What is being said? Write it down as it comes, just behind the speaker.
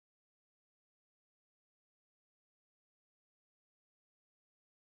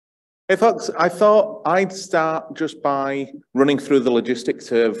Hey folks, I thought I'd start just by running through the logistics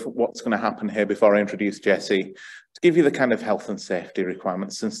of what's going to happen here before I introduce Jessie, to give you the kind of health and safety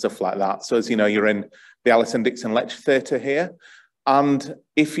requirements and stuff like that. So as you know, you're in the Alison Dixon Lecture Theatre here. And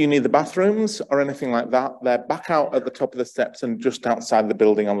if you need the bathrooms or anything like that, they're back out at the top of the steps and just outside the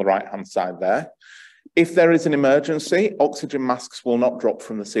building on the right-hand side there. If there is an emergency, oxygen masks will not drop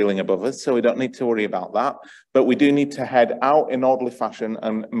from the ceiling above us, so we don't need to worry about that. But we do need to head out in orderly fashion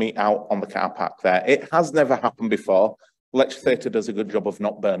and meet out on the car park there. It has never happened before. Lecture Theatre does a good job of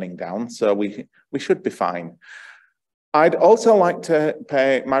not burning down, so we should be fine. I'd also like to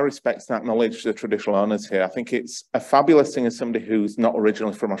pay my respects and acknowledge the traditional owners here. I think it's a fabulous thing as somebody who's not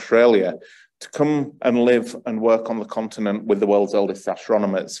originally from Australia to come and live and work on the continent with the world's oldest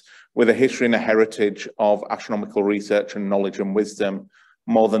astronomers, with a history and a heritage of astronomical research and knowledge and wisdom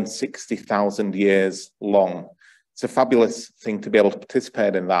more than 60,000 years long. It's a fabulous thing to be able to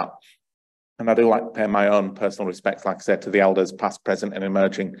participate in that. And I do like to pay my own personal respects, like I said, to the elders past, present and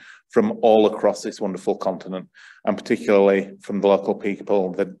emerging from all across this wonderful continent, and particularly from the local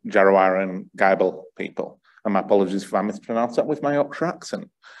people, the Jarrawara and Gaibal people. And my apologies if I mispronounce that with my Yorkshire accent.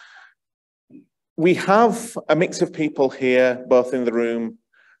 We have a mix of people here, both in the room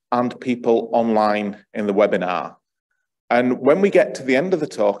and people online in the webinar. And when we get to the end of the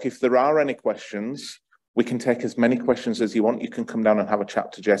talk, if there are any questions, we can take as many questions as you want. You can come down and have a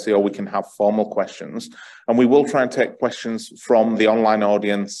chat to Jessie, or we can have formal questions. And we will try and take questions from the online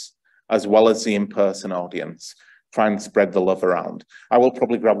audience as well as the in-person audience. Try and spread the love around. I will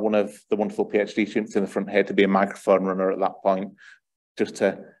probably grab one of the wonderful PhD students in the front here to be a microphone runner at that point, just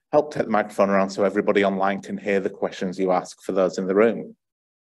to help take the microphone around so everybody online can hear the questions you ask for those in the room.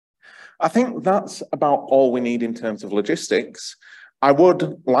 I think that's about all we need in terms of logistics. I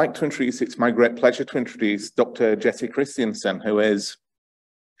would like to introduce, it's my great pleasure to introduce Dr. Jessie Christiansen, who is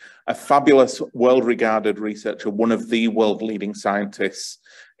a fabulous, world-regarded researcher, one of the world-leading scientists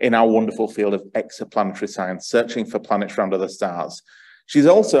in our wonderful field of exoplanetary science, searching for planets around other stars. She's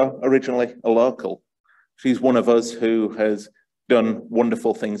also originally a local. She's one of us who has done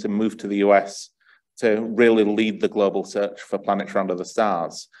wonderful things and moved to the US to really lead the global search for planets around other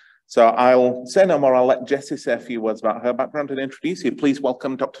stars. So I'll say no more. I'll let Jessie say a few words about her background and introduce you. Please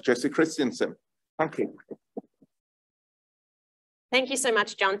welcome Dr. Jessie Christiansen. Thank you. Thank you so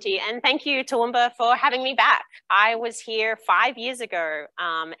much, Jonty, and thank you, Toowoomba, for having me back. I was here 5 years ago,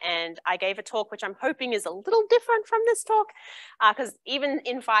 and I gave a talk which I'm hoping is a little different from this talk, because even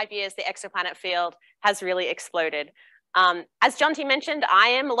in 5 years, the exoplanet field has really exploded. As Jonty mentioned, I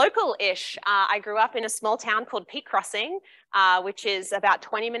am local-ish. I grew up in a small town called Peak Crossing, which is about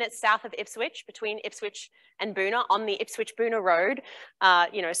 20 minutes south of Ipswich, between Ipswich and Boonah, on the Ipswich-Boonah Road.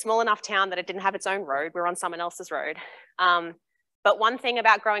 You know, small enough town that it didn't have its own road. We're on someone else's road. But one thing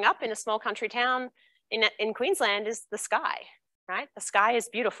about growing up in a small country town in Queensland is the sky, right? The sky is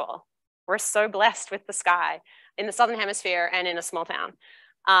beautiful. We're so blessed with the sky in the Southern Hemisphere and in a small town.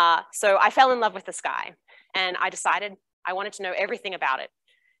 So I fell in love with the sky, and I decided I wanted to know everything about it.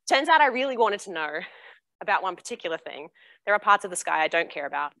 Turns out I really wanted to know about one particular thing. There are parts of the sky I don't care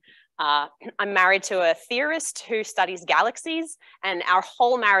about. I'm married to a theorist who studies galaxies, and our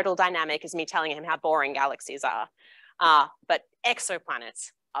whole marital dynamic is me telling him how boring galaxies are. But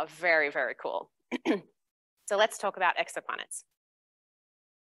exoplanets are very, very cool. So let's talk about exoplanets.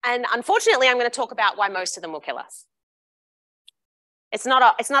 And unfortunately, I'm going to talk about why most of them will kill us. It's not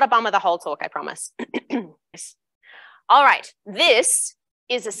a bummer the whole talk, I promise. All right, this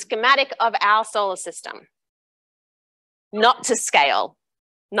is a schematic of our solar system. Not to scale,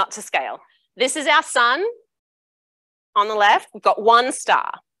 not to scale. This is our sun. On the left, we've got one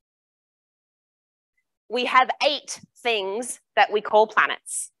star. We have 8 things that we call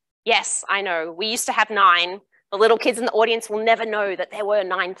planets. Yes, I know, we used to have 9. The little kids in the audience will never know that there were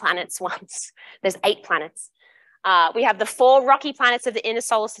 9 planets once. There's 8 planets. We have the 4 rocky planets of the inner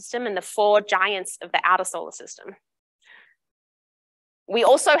solar system and the 4 giants of the outer solar system. We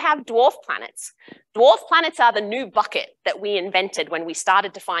also have dwarf planets. Dwarf planets are the new bucket that we invented when we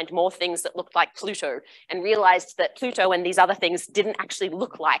started to find more things that looked like Pluto and realized that Pluto and these other things didn't actually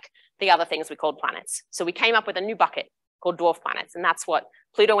look like the other things we called planets. So we came up with a new bucket called dwarf planets, and that's what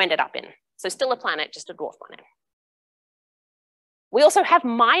Pluto ended up in. So still a planet, just a dwarf planet. We also have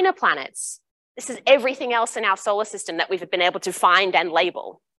minor planets. This is everything else in our solar system that we've been able to find and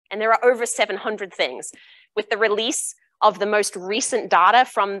label. And there are over 700 things. With the release of the most recent data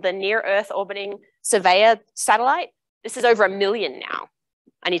from the Near-Earth Orbiting Surveyor satellite, this is over 1 million now.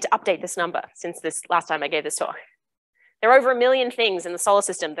 I need to update this number since this last time I gave this talk. There are over 1 million things in the solar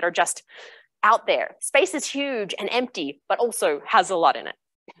system that are just out there. Space is huge and empty, but also has a lot in it.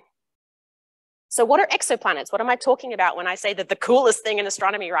 So what are exoplanets? What am I talking about when I say that the coolest thing in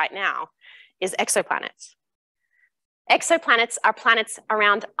astronomy right now is exoplanets? Exoplanets are planets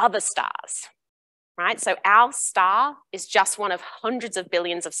around other stars, right? So our star is just one of hundreds of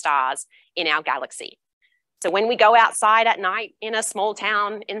billions of stars in our galaxy. So when we go outside at night in a small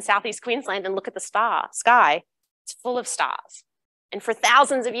town in Southeast Queensland and look at the sky, it's full of stars. And for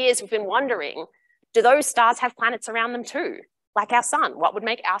thousands of years, we've been wondering, do those stars have planets around them too? Like our sun, what would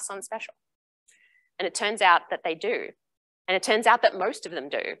make our sun special? And it turns out that they do. And it turns out that most of them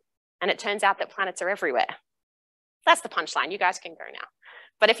do. And it turns out that planets are everywhere. That's the punchline. You guys can go now.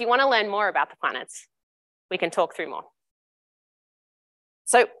 But if you want to learn more about the planets, we can talk through more.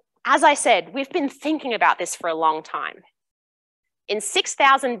 So as I said, we've been thinking about this for a long time. In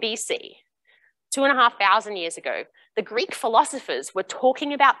 6000 BC, 2,500 years ago, the Greek philosophers were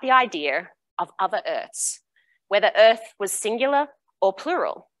talking about the idea of other Earths, whether Earth was singular or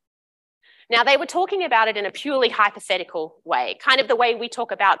plural. Now, they were talking about it in a purely hypothetical way, kind of the way we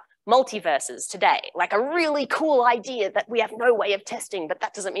talk about multiverses today, like a really cool idea that we have no way of testing, but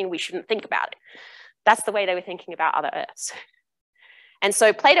that doesn't mean we shouldn't think about it. That's the way they were thinking about other Earths. And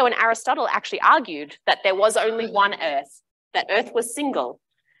so Plato and Aristotle actually argued that there was only one Earth, that Earth was single,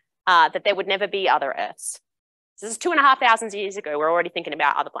 that there would never be other Earths. So this is 2,500 years ago. We're already thinking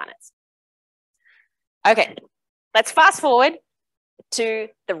about other planets. Okay, let's fast forward to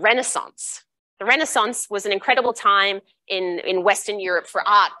the Renaissance. The Renaissance was an incredible time in Western Europe for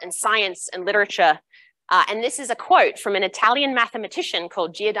art and science and literature. And this is a quote from an Italian mathematician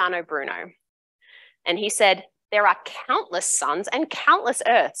called Giordano Bruno. And he said, "There are countless suns and countless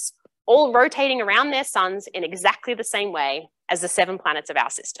Earths, all rotating around their suns in exactly the same way as the 7 planets of our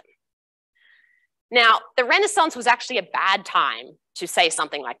system." Now, the Renaissance was actually a bad time to say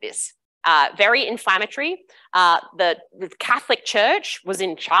something like this. Very inflammatory. The Catholic Church was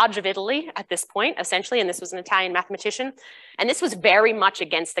in charge of Italy at this point, essentially, and this was an Italian mathematician. And this was very much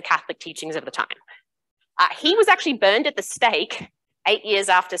against the Catholic teachings of the time. He was actually burned at the stake 8 years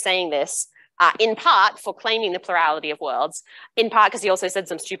after saying this, in part for claiming the plurality of worlds, in part because he also said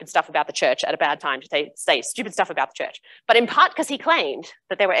some stupid stuff about the church at a bad time to say stupid stuff about the church, but in part because he claimed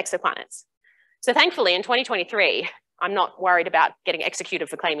that there were exoplanets. So thankfully, in 2023, I'm not worried about getting executed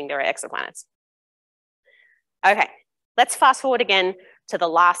for claiming there are exoplanets. Okay, let's fast forward again to the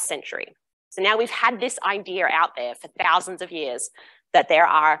last century. So now we've had this idea out there for thousands of years that there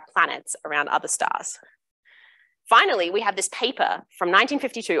are planets around other stars. Finally, we have this paper from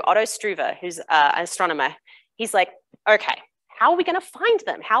 1952, Otto Struve, who's an astronomer. He's like, okay, how are we going to find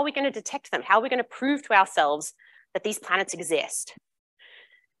them? How are we going to detect them? How are we going to prove to ourselves that these planets exist?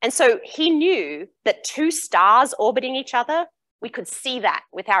 And so he knew that 2 stars orbiting each other, we could see that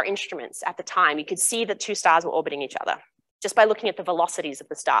with our instruments at the time. You could see that 2 stars were orbiting each other just by looking at the velocities of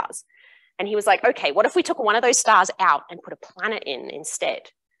the stars. And he was like, okay, what if we took one of those stars out and put a planet in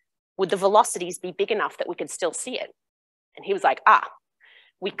instead? Would the velocities be big enough that we could still see it? And he was like,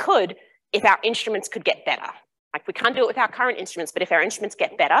 we could if our instruments could get better. Like, we can't do it with our current instruments, but if our instruments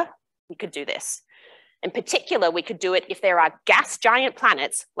get better, we could do this. In particular, we could do it if there are gas giant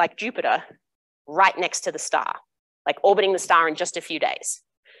planets like Jupiter right next to the star, like orbiting the star in just a few days.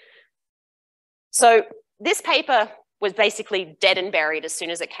 So this paper was basically dead and buried as soon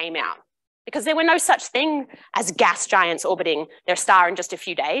as it came out, because there were no such thing as gas giants orbiting their star in just a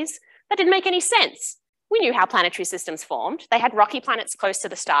few days. That didn't make any sense. We knew how planetary systems formed. They had rocky planets close to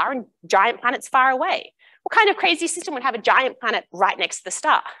the star and giant planets far away. What kind of crazy system would have a giant planet right next to the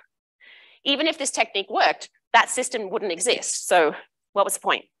star? Even if this technique worked, that system wouldn't exist. So what was the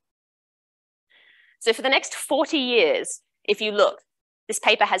point? So for the next 40 years, if you look, this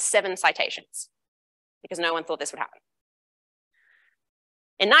paper has 7 citations because no one thought this would happen.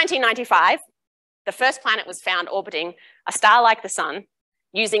 In 1995, the first planet was found orbiting a star like the sun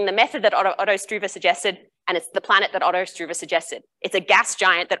using the method that Otto Struve suggested, and it's the planet that Otto Struve suggested. It's a gas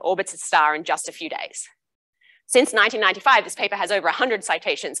giant that orbits its star in just a few days. Since 1995, this paper has over 100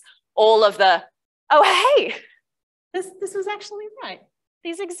 citations. All of the, oh, hey, this was actually right.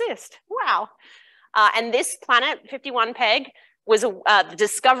 These exist. Wow. And this planet, 51 Peg, was the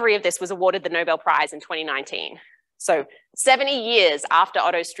discovery of this was awarded the Nobel Prize in 2019. So 70 years after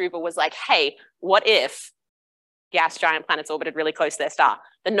Otto Struve was like, hey, what if gas giant planets orbited really close to their star?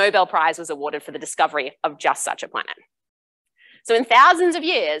 The Nobel Prize was awarded for the discovery of just such a planet. So in thousands of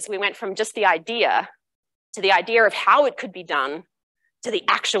years, we went from just the idea to the idea of how it could be done to the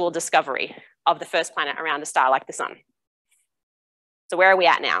actual discovery of the first planet around a star like the sun. So where are we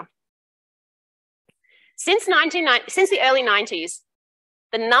at now? Since the early 90s,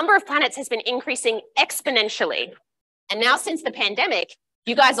 the number of planets has been increasing exponentially. And now since the pandemic,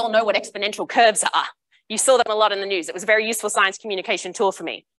 You guys all know what exponential curves are. You saw them a lot in the news. It was a very useful science communication tool for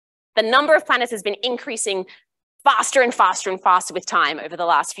me. The number of planets has been increasing faster and faster and faster with time over the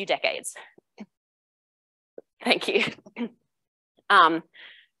last few decades. Thank you.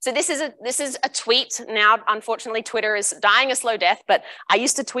 So this is a tweet. Now, unfortunately, Twitter is dying a slow death, but I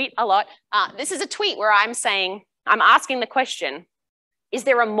used to tweet a lot. This is a tweet where I'm asking the question, is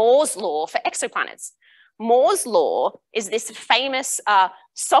there a Moore's law for exoplanets? Moore's law is this famous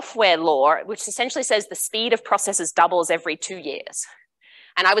software law, which essentially says the speed of processes doubles every 2 years.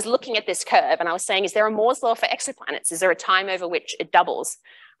 And I was looking at this curve and I was saying, is there a Moore's law for exoplanets? Is there a time over which it doubles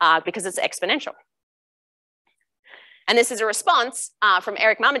because it's exponential? And this is a response from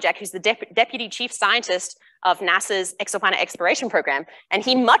Eric Marmajek, who's the deputy chief scientist of NASA's exoplanet exploration program. And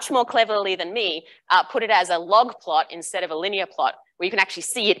he much more cleverly than me put it as a log plot instead of a linear plot, where you can actually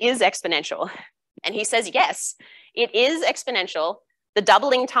see it is exponential. And he says, yes, it is exponential. The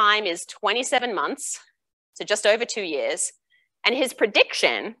doubling time is 27 months, so just over 2 years. And his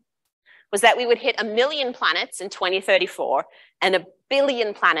prediction was that we would hit 1 million planets in 2034 and 1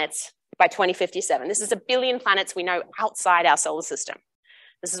 billion planets by 2057. This is 1 billion planets we know outside our solar system.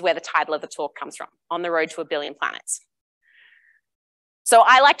 This is where the title of the talk comes from, On the Road to 1 Billion Planets. So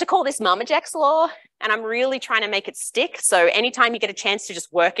I like to call this Marmajek's law, and I'm really trying to make it stick. So anytime you get a chance to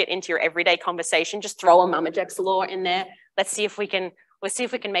just work it into your everyday conversation, just throw a Marmajek's law in there. Let's see if we can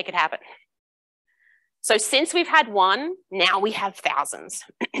make it happen. So since we've had one, now we have thousands.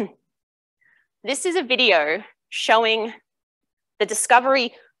 This is a video showing the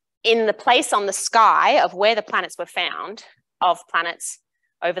discovery in the place on the sky of where the planets were found, of planets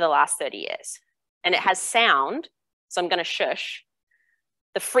over the last 30 years. And it has sound, so I'm going to shush.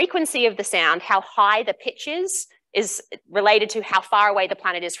 The frequency of the sound, how high the pitch is related to how far away the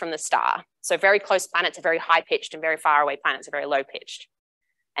planet is from the star. So very close planets are very high pitched and very far away planets are very low pitched.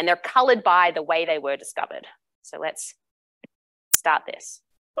 And they're colored by the way they were discovered. So let's start this.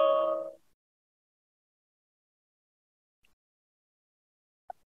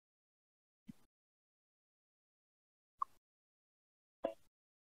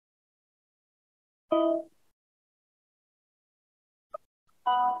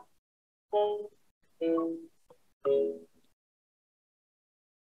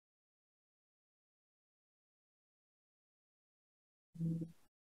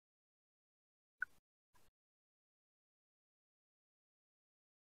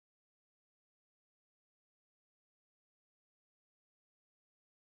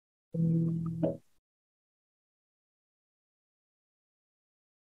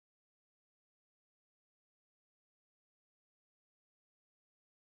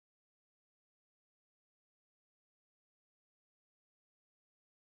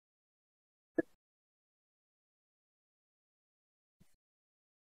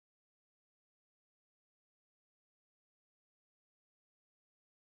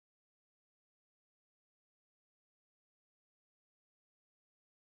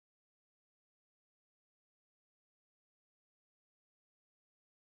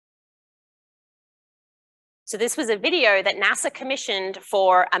 So this was a video that NASA commissioned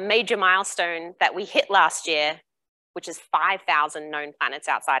for a major milestone that we hit last year, which is 5,000 known planets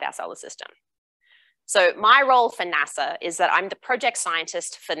outside our solar system. So my role for NASA is that I'm the project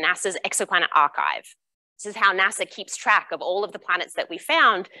scientist for NASA's Exoplanet Archive. This is how NASA keeps track of all of the planets that we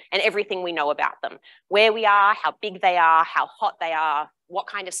found and everything we know about them. Where we are, how big they are, how hot they are, what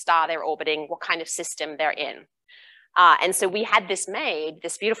kind of star they're orbiting, what kind of system they're in. And so we had this made,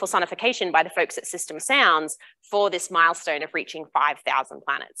 this beautiful sonification by the folks at System Sounds for this milestone of reaching 5,000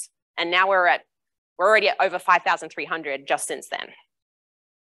 planets. And now we're already at over 5,300 just since then.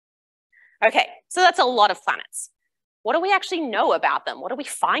 Okay, so that's a lot of planets. What do we actually know about them? What are we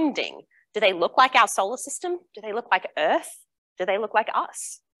finding? Do they look like our solar system? Do they look like Earth? Do they look like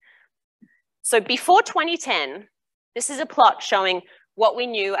us? So before 2010, this is a plot showing what we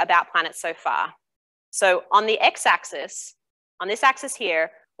knew about planets so far. So on the x-axis, on this axis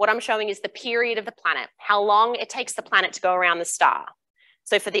here, what I'm showing is the period of the planet, how long it takes the planet to go around the star.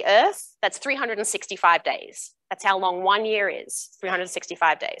 So for the Earth, that's 365 days. That's how long 1 year is,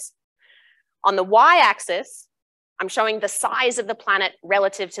 365 days. On the y-axis, I'm showing the size of the planet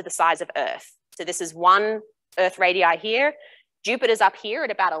relative to the size of Earth. So this is 1 Earth radii here. Jupiter's up here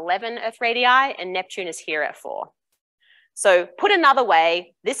at about 11 Earth radii, and Neptune is here at 4. So put another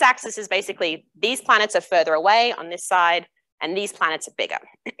way, this axis is basically these planets are further away on this side, and these planets are bigger.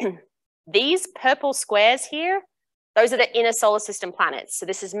 These purple squares here, those are the inner solar system planets. So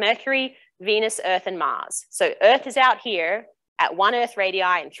this is Mercury, Venus, Earth, and Mars. So Earth is out here at 1 Earth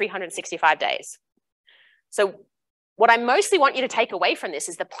radii in 365 days. So What I mostly want you to take away from this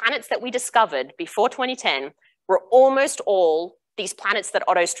is the planets that we discovered before 2010 were almost all these planets that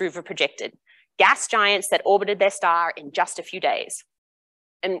Otto Struve projected, gas giants that orbited their star in just a few days.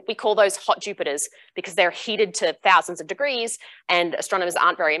 And we call those hot Jupiters because they're heated to thousands of degrees, and astronomers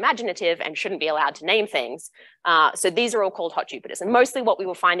aren't very imaginative and shouldn't be allowed to name things. So these are all called hot Jupiters. And mostly what we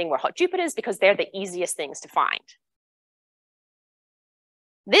were finding were hot Jupiters because they're the easiest things to find.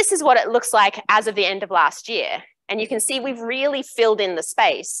 This is what it looks like as of the end of last year. And you can see we've really filled in the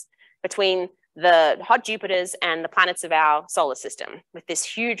space between the hot Jupiters and the planets of our solar system with this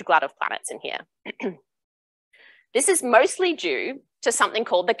huge glut of planets in here. This is mostly due to something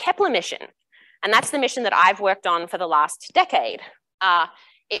called the Kepler mission. And that's the mission that I've worked on for the last decade.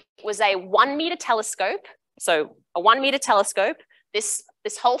 It was a 1 meter telescope. So a 1 meter telescope, this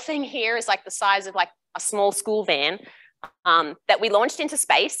whole thing here is like the size of like a small school van that we launched into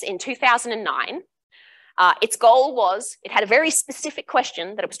space in 2009. Its goal was, it had a very specific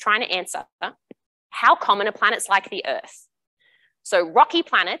question that it was trying to answer. How common are planets like the Earth? So rocky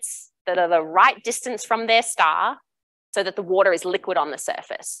planets that are the right distance from their star so that the water is liquid on the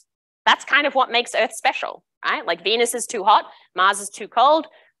surface. That's kind of what makes Earth special, right? Like Venus is too hot, Mars is too cold.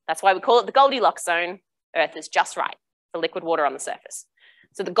 That's why we call it the Goldilocks zone. Earth is just right for liquid water on the surface.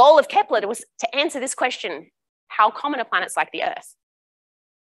 So the goal of Kepler was to answer this question, how common are planets like the Earth?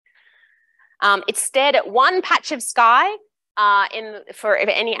 It stared at one patch of sky. For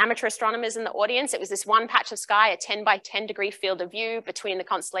any amateur astronomers in the audience, it was this one patch of sky, a 10 by 10 degree field of view between the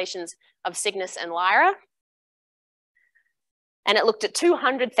constellations of Cygnus and Lyra. And it looked at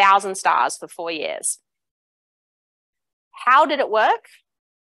 200,000 stars for 4 years. How did it work?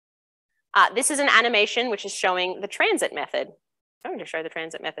 This is an animation which is showing the transit method. I'm going to show the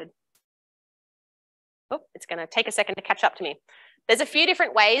transit method. Oh, it's going to take a second to catch up to me. There's a few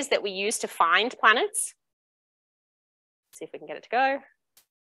different ways that we use to find planets. Let's see if we can get it to go.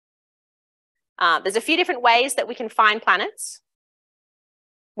 There's a few different ways that we can find planets.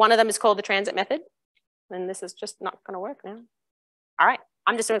 One of them is called the transit method. And this is just not going to work now. All right,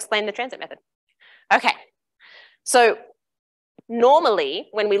 I'm just going to explain the transit method. Okay, so normally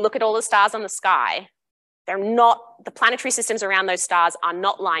when we look at all the stars on the sky, the planetary systems around those stars are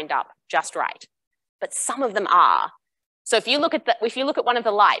not lined up just right, but some of them are. So if you look at one of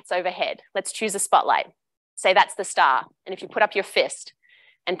the lights overhead, let's choose a spotlight. Say that's the star. And if you put up your fist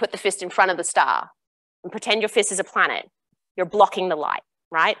and put the fist in front of the star and pretend your fist is a planet, you're blocking the light,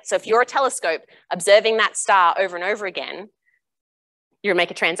 right? So if you're a telescope observing that star over and over again, you'll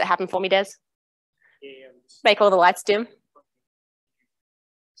make a transit happen for me, Des? Make all the lights dim?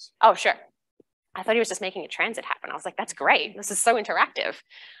 Oh, sure. I thought he was just making a transit happen. I was like, that's great. This is so interactive.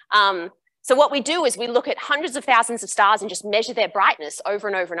 So what we do is we look at hundreds of thousands of stars and just measure their brightness over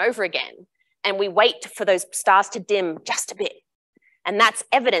and over and over again. And we wait for those stars to dim just a bit. And that's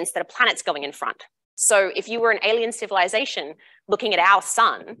evidence that a planet's going in front. So if you were an alien civilization looking at our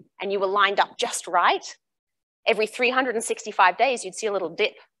sun and you were lined up just right, every 365 days, you'd see a little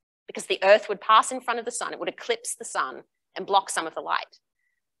dip because the Earth would pass in front of the sun. It would eclipse the sun and block some of the light.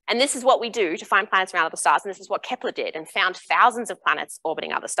 And this is what we do to find planets around other stars. And this is what Kepler did and found thousands of planets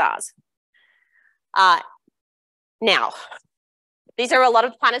orbiting other stars. Now, these are a lot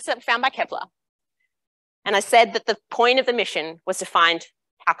of planets that were found by Kepler. And I said that the point of the mission was to find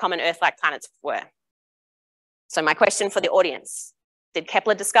how common Earth-like planets were. So my question for the audience, did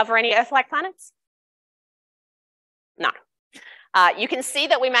Kepler discover any Earth-like planets? No. You can see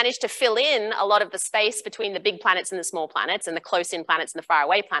that we managed to fill in a lot of the space between the big planets and the small planets and the close-in planets and the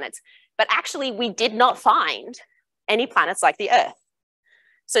faraway planets. But actually, we did not find any planets like the Earth.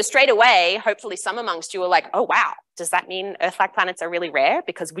 So straight away, hopefully some amongst you are like, oh, wow, does that mean Earth-like planets are really rare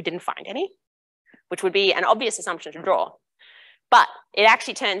because we didn't find any? Which would be an obvious assumption to draw. But it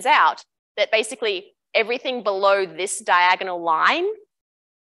actually turns out that basically everything below this diagonal line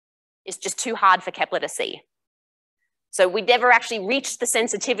is just too hard for Kepler to see. So we never actually reached the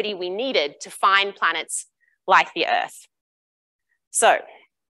sensitivity we needed to find planets like the Earth. So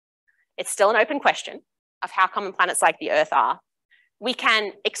it's still an open question of how common planets like the Earth are. We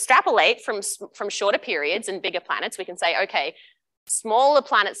can extrapolate from shorter periods and bigger planets. We can say, okay, smaller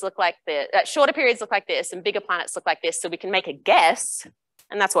planets look like this, shorter periods look like this, and bigger planets look like this, so we can make a guess,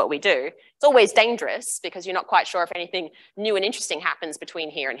 and that's what we do. It's always dangerous because you're not quite sure if anything new and interesting happens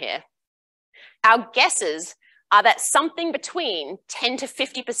between here and here. Our guesses are that something between 10 to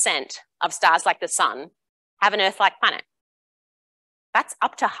 50% of stars like the sun have an Earth-like planet. That's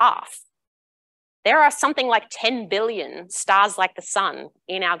up to half. There are something like 10 billion stars like the sun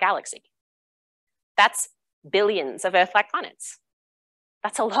in our galaxy. That's billions of Earth-like planets.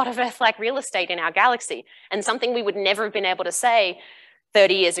 That's a lot of Earth-like real estate in our galaxy, and something we would never have been able to say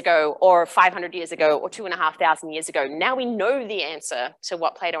 30 years ago or 500 years ago or 2,500 years ago. Now we know the answer to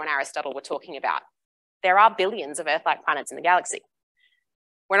what Plato and Aristotle were talking about. There are billions of Earth-like planets in the galaxy.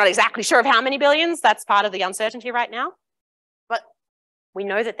 We're not exactly sure of how many billions. That's part of the uncertainty right now. But we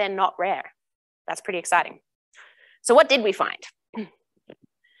know that they're not rare. That's pretty exciting. So what did we find?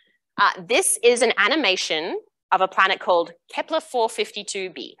 This is an animation of a planet called Kepler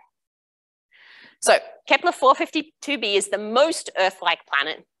 452b. So Kepler 452b is the most Earth-like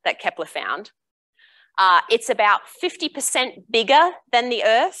planet that Kepler found. It's about 50% bigger than the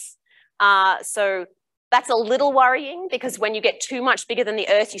Earth. So that's a little worrying, because when you get too much bigger than the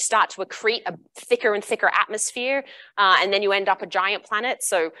Earth, you start to accrete a thicker and thicker atmosphere, and then you end up a giant planet.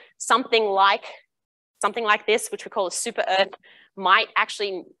 So something like this, which we call a super Earth, might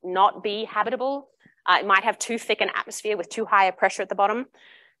actually not be habitable. It might have too thick an atmosphere with too high a pressure at the bottom.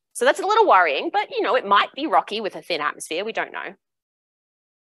 So that's a little worrying, but you know, it might be rocky with a thin atmosphere. We don't know.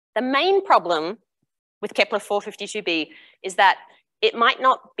 The main problem with Kepler 452b is that it might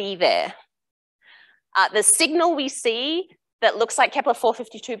not be there. The signal we see that looks like Kepler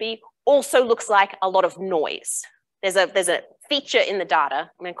 452b also looks like a lot of noise. There's a feature in the data.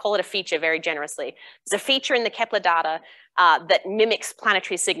 I'm going to call it a feature very generously. There's a feature in the Kepler data that mimics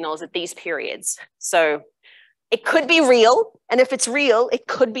planetary signals at these periods. So it could be real, and if it's real, it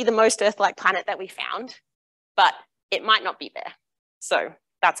could be the most Earth-like planet that we found, but it might not be there. So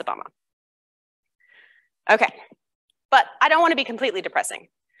that's a bummer. Okay, but I don't want to be completely depressing.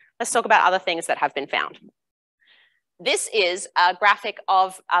 Let's talk about other things that have been found. This is a graphic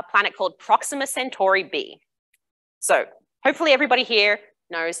of a planet called Proxima Centauri b. So hopefully everybody here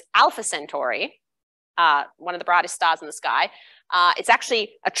knows Alpha Centauri, one of the brightest stars in the sky. It's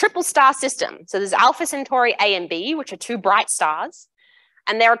actually a triple star system. So there's Alpha Centauri A and B, which are two bright stars,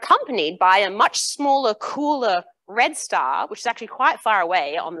 and they're accompanied by a much smaller, cooler red star, which is actually quite far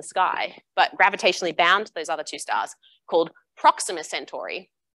away on the sky, but gravitationally bound to those other two stars, called Proxima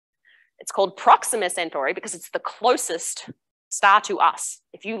Centauri. It's called Proxima Centauri because it's the closest star to us.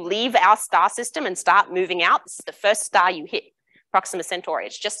 If you leave our star system and start moving out, this is the first star you hit, Proxima Centauri.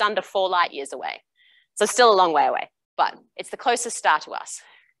 It's just under 4 light years away. So still a long way away, but it's the closest star to us.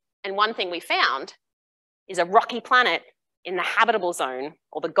 And one thing we found is a rocky planet in the habitable zone,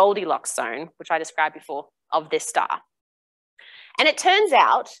 or the Goldilocks zone, which I described before, of this star. And it turns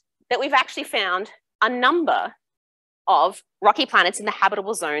out that we've actually found a number of rocky planets in the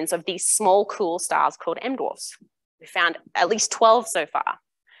habitable zones of these small, cool stars called M-dwarfs. We found at least 12 so far.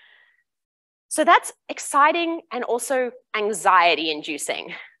 So that's exciting and also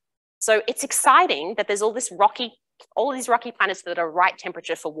anxiety-inducing. So it's exciting that there's all these rocky planets that are right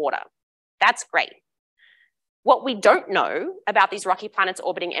temperature for water. That's great. What we don't know about these rocky planets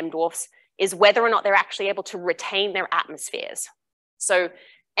orbiting M-dwarfs is whether or not they're actually able to retain their atmospheres. So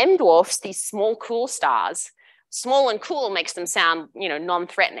M-dwarfs, these small, cool stars, small and cool makes them sound,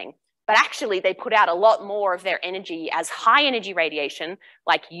 non-threatening, but actually they put out a lot more of their energy as high energy radiation,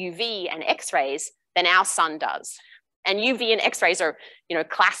 like UV and X-rays, than our sun does. And UV and X-rays are,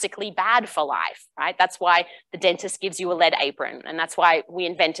 classically bad for life, right? That's why the dentist gives you a lead apron, and that's why we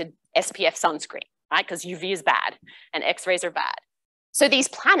invented SPF sunscreen, right? Because UV is bad and X-rays are bad. So these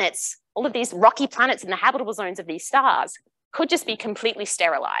planets, all of these rocky planets in the habitable zones of these stars, could just be completely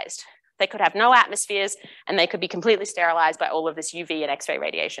sterilized. They could have no atmospheres, and they could be completely sterilized by all of this UV and X-ray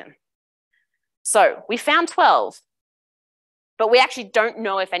radiation. So we found 12, but we actually don't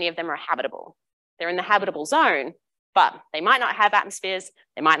know if any of them are habitable. They're in the habitable zone, but they might not have atmospheres,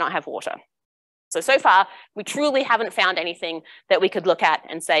 they might not have water. So far, we truly haven't found anything that we could look at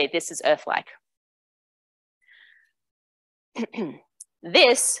and say, this is Earth-like.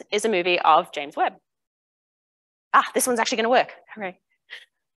 This is a movie of James Webb. This one's actually gonna work, hooray.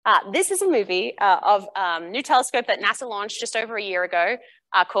 This is a movie of a new telescope that NASA launched just over a year ago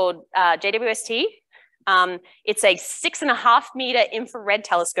called JWST. It's a 6.5 meter infrared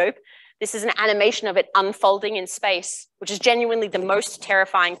telescope. This is an animation of it unfolding in space, which is genuinely the most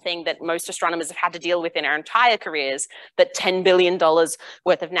terrifying thing that most astronomers have had to deal with in our entire careers, that $10 billion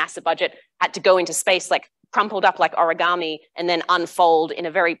worth of NASA budget had to go into space, like crumpled up like origami, and then unfold in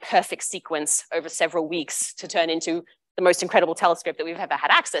a very perfect sequence over several weeks to turn into the most incredible telescope that we've ever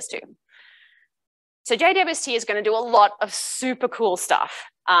had access to. So JWST is going to do a lot of super cool stuff.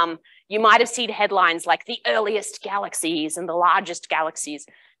 You might have seen headlines like the earliest galaxies and the largest galaxies.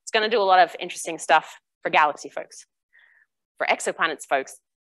 It's going to do a lot of interesting stuff for galaxy folks. For exoplanets folks,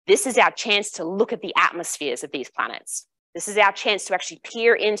 this is our chance to look at the atmospheres of these planets. This is our chance to actually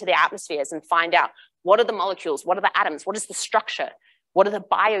peer into the atmospheres and find out what are the molecules, what are the atoms, what is the structure, What are the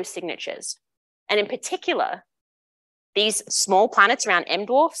biosignatures? And in particular, these small planets around M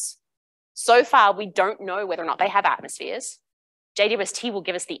dwarfs, so far we don't know whether or not they have atmospheres. JWST will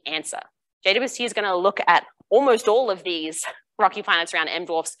give us the answer. JWST is going to look at almost all of these rocky planets around M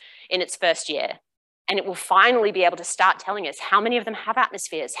dwarfs in its first year. And it will finally be able to start telling us how many of them have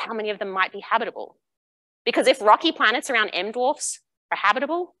atmospheres, how many of them might be habitable. Because if rocky planets around M dwarfs are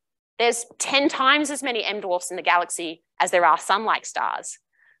habitable, there's 10 times as many M dwarfs in the galaxy as there are sun-like stars.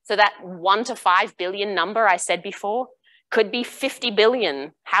 So that 1 to 5 billion number I said before could be 50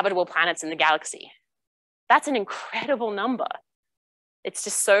 billion habitable planets in the galaxy. That's an incredible number. It's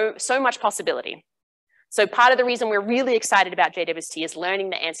just so much possibility. So part of the reason we're really excited about JWST is learning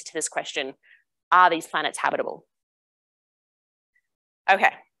the answer to this question: are these planets habitable?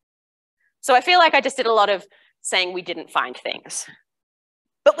 Okay, so I feel like I just did a lot of saying we didn't find things.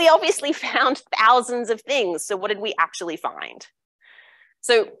 But we obviously found thousands of things. So what did we actually find?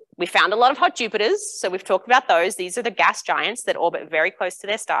 So we found a lot of hot Jupiters. So we've talked about those. These are the gas giants that orbit very close to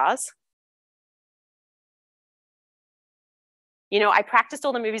their stars. You know, I practiced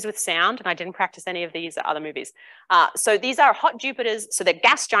all the movies with sound, and I didn't practice any of these other movies. So these are hot Jupiters. So they're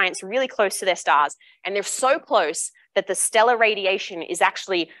gas giants really close to their stars. And they're so close that the stellar radiation is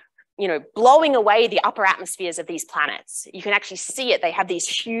actually, you know, blowing away the upper atmospheres of these planets. You can actually see it. They have these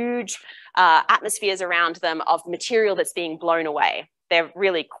huge atmospheres around them of material that's being blown away. They're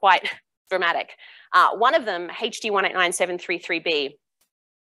really quite dramatic. One of them, HD 189733b,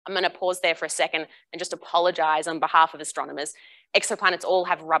 I'm going to pause there for a second and just apologize on behalf of astronomers. Exoplanets all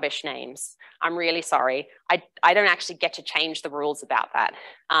have rubbish names. I'm really sorry. I don't actually get to change the rules about that.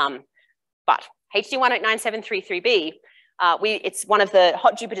 But HD 189733b, it's one of the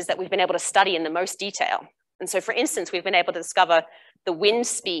hot Jupiters that we've been able to study in the most detail. And so, for instance, we've been able to discover the wind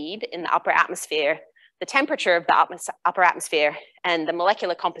speed in the upper atmosphere, the temperature of the upper atmosphere, and the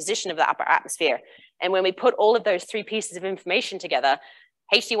molecular composition of the upper atmosphere. And when we put all of those three pieces of information together,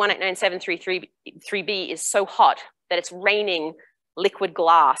 HD 189733b is so hot that it's raining liquid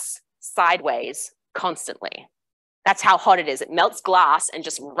glass sideways constantly. That's how hot it is. It melts glass and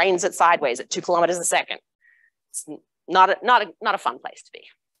just rains it sideways at 2 kilometers a second. It's not a fun place to be.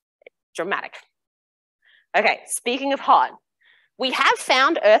 Dramatic. Okay, speaking of hot, we have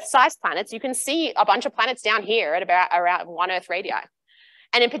found Earth-sized planets. You can see a bunch of planets down here at about around 1 Earth radii.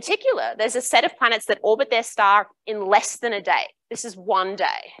 And in particular, there's a set of planets that orbit their star in less than a day. This is 1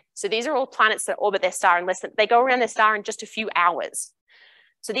 day. So these are all planets that orbit their star in they go around their star in just a few hours.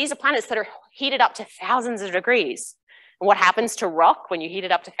 So these are planets that are heated up to thousands of degrees. And what happens to rock when you heat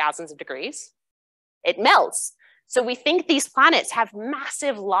it up to thousands of degrees? It melts. So we think these planets have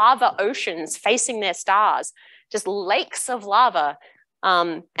massive lava oceans facing their stars, just lakes of lava.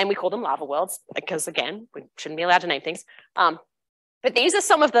 And we call them lava worlds because, again, we shouldn't be allowed to name things. But these are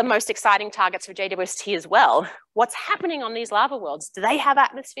some of the most exciting targets for JWST as well. What's happening on these lava worlds? Do they have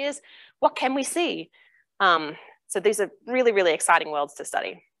atmospheres? What can we see? So these are really, really exciting worlds to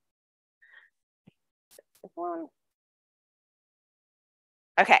study.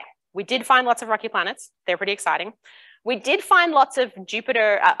 Okay, we did find lots of rocky planets. They're pretty exciting. We did find lots of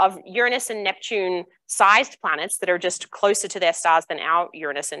of Uranus and Neptune sized planets that are just closer to their stars than our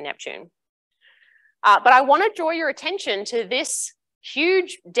Uranus and Neptune. But I want to draw your attention to this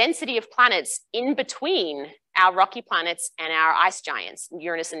huge density of planets in between our rocky planets and our ice giants,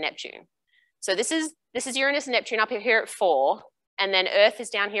 Uranus and Neptune. So this is Uranus and Neptune up here at 4, and then Earth is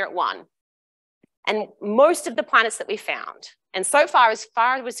down here at 1. And most of the planets that we found, and so far as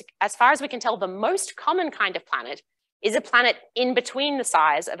far as we can tell, the most common kind of planet is a planet in between the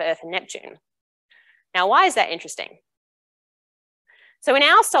size of Earth and Neptune. Now, why is that interesting? So in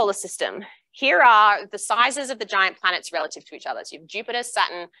our solar system, here are the sizes of the giant planets relative to each other. So you have Jupiter,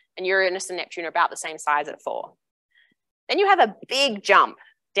 Saturn, and Uranus and Neptune are about the same size at 4. Then you have a big jump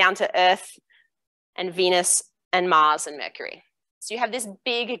down to Earth and Venus and Mars and Mercury. So you have this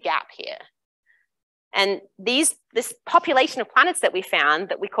big gap here. And this population of planets that we found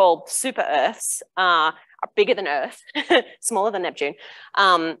that we call super Earths are bigger than Earth, smaller than Neptune,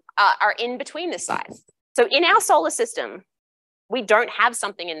 are in between this size. So in our solar system, we don't have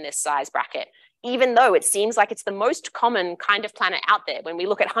something in this size bracket, even though it seems like it's the most common kind of planet out there. When we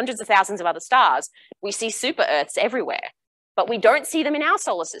look at hundreds of thousands of other stars, we see super Earths everywhere, but we don't see them in our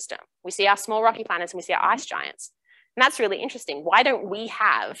solar system. We see our small rocky planets and we see our ice giants. And that's really interesting. Why don't we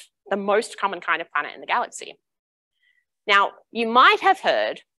have the most common kind of planet in the galaxy? Now, you might have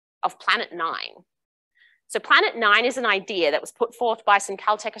heard of Planet 9. So Planet 9 is an idea that was put forth by some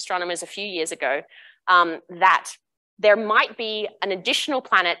Caltech astronomers a few years ago that there might be an additional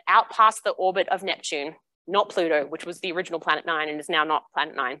planet out past the orbit of Neptune not Pluto, which was the original planet 9 and is now not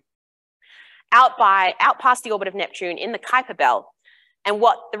planet 9, out past the orbit of Neptune in the Kuiper Belt. And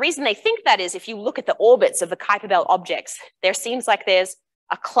the reason they think that is, if you look at the orbits of the Kuiper Belt objects, there seems like there's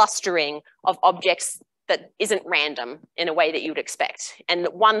a clustering of objects that isn't random in a way that you would expect. And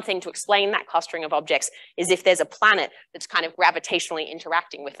one thing to explain that clustering of objects is if there's a planet that's kind of gravitationally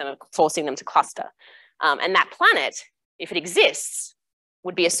interacting with them and forcing them to cluster. And that planet, if it exists,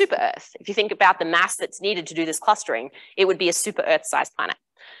 would be a super Earth. If you think about the mass that's needed to do this clustering, it would be a super Earth-sized planet.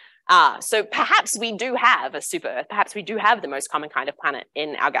 So perhaps we do have a super Earth. Perhaps we do have the most common kind of planet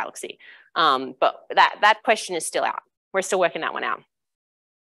in our galaxy. But that question is still out. We're still working that one out.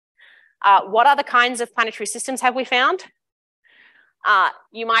 What other kinds of planetary systems have we found?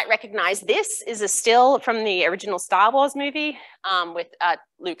 You might recognize this is a still from the original Star Wars movie with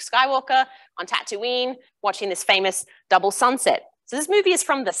Luke Skywalker on Tatooine watching this famous double sunset. So this movie is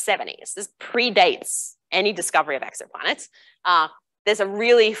from the 70s. This predates any discovery of exoplanets. There's a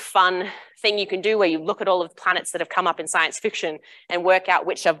really fun thing you can do where you look at all of the planets that have come up in science fiction and work out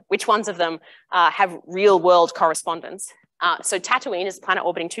which ones of them have real world correspondence. So Tatooine is a planet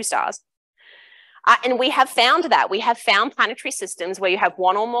orbiting 2 stars. And we have found that. We have found planetary systems where you have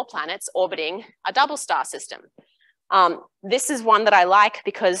one or more planets orbiting a double star system. This is one that I like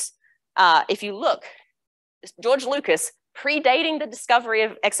because if you look, George Lucas, predating the discovery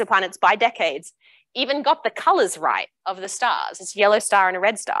of exoplanets by decades, even got the colors right of the stars. It's a yellow star and a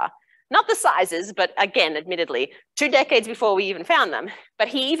red star. Not the sizes, but again, admittedly, 2 decades before we even found them, but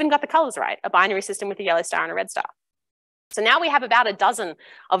he even got the colors right, a binary system with a yellow star and a red star. So now we have about a dozen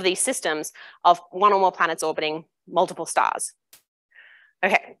of these systems of one or more planets orbiting multiple stars.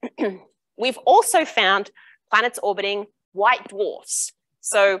 Okay, we've also found planets orbiting white dwarfs.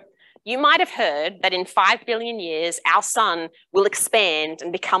 So you might have heard that in 5 billion years, our sun will expand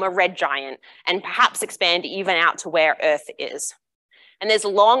and become a red giant and perhaps expand even out to where Earth is. And there's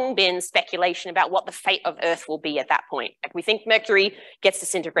long been speculation about what the fate of Earth will be at that point. Like we think Mercury gets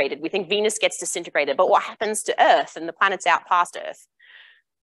disintegrated, we think Venus gets disintegrated, but what happens to Earth and the planets out past Earth?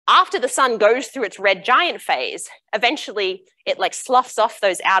 After the sun goes through its red giant phase, eventually it like sloughs off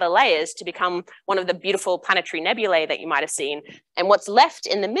those outer layers to become one of the beautiful planetary nebulae that you might have seen. And what's left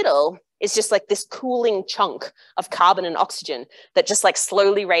in the middle is just like this cooling chunk of carbon and oxygen that just like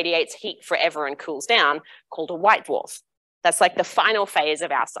slowly radiates heat forever and cools down, called a white dwarf. That's like the final phase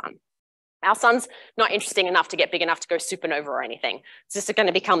of our sun. Our sun's not interesting enough to get big enough to go supernova or anything. It's just going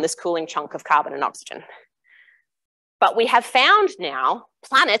to become this cooling chunk of carbon and oxygen. But we have found now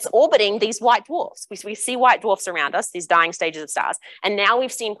planets orbiting these white dwarfs. We see white dwarfs around us, these dying stages of stars, and now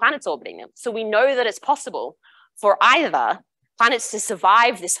we've seen planets orbiting them. So we know that it's possible for either planets to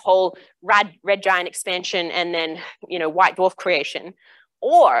survive this whole red giant expansion and then, white dwarf creation,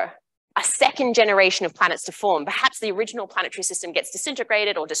 or a second generation of planets to form. Perhaps the original planetary system gets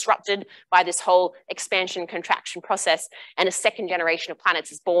disintegrated or disrupted by this whole expansion contraction process, and a second generation of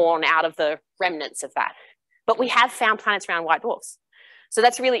planets is born out of the remnants of that. But we have found planets around white dwarfs. So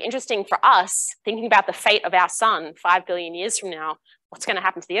that's really interesting for us, thinking about the fate of our sun 5 billion years from now. What's going to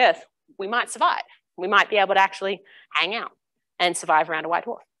happen to the Earth? We might survive. We might be able to actually hang out and survive around a white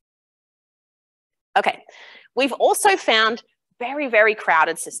dwarf. Okay, we've also found very, very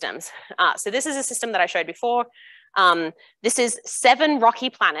crowded systems. So this is a system that I showed before. This is 7 rocky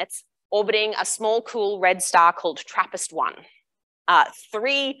planets orbiting a small, cool red star called TRAPPIST-1.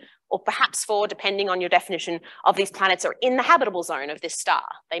 3 or perhaps 4, depending on your definition of these planets, are in the habitable zone of this star.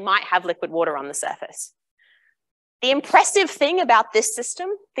 They might have liquid water on the surface. The impressive thing about this system,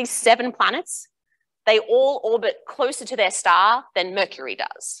 these 7 planets, they all orbit closer to their star than Mercury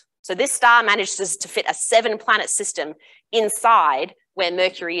does. So this star manages to fit a 7-planet system inside where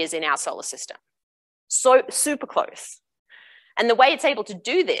Mercury is in our solar system. So super close. And the way it's able to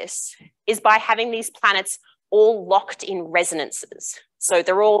do this is by having these planets all locked in resonances. So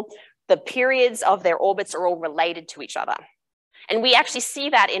the periods of their orbits are all related to each other. And we actually see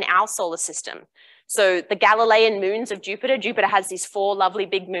that in our solar system. So the Galilean moons of Jupiter has these 4 lovely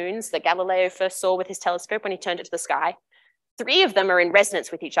big moons that Galileo first saw with his telescope when he turned it to the sky. 3 of them are in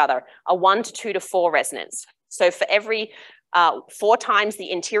resonance with each other, a 1 to 2 to 4 resonance. So for every 4 times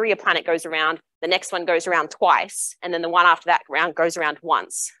the interior planet goes around, the next one goes around twice, and then the one after that round goes around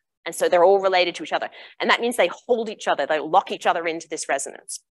once. And so they're all related to each other. And that means they hold each other, they lock each other into this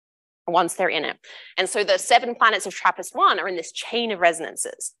resonance once they're in it. And so the 7 planets of TRAPPIST-1 are in this chain of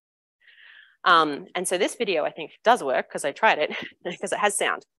resonances. And so this video, I think, does work because I tried it, because it has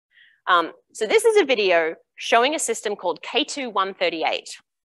sound. So this is a video showing a system called K2-138.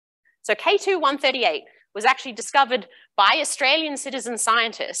 So K2-138 was actually discovered by Australian citizen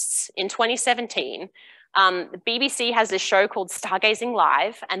scientists in 2017 The BBC has this show called Stargazing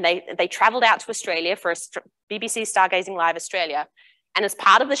Live, and they traveled out to Australia for a BBC Stargazing Live Australia. And as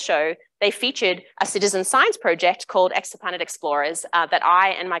part of the show, they featured a citizen science project called Exoplanet Explorers that I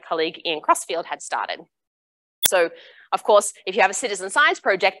and my colleague Ian Crossfield had started. So, of course, if you have a citizen science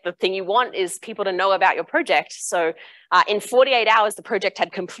project, the thing you want is people to know about your project. So in 48 hours, the project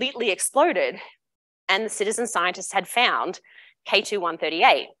had completely exploded, and the citizen scientists had found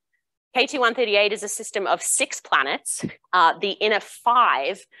K2138. K2138 is a system of 6 planets. The inner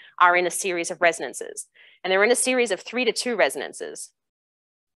 5 are in a series of resonances, and they're in a series of 3-2 resonances.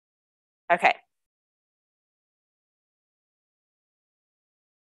 Okay.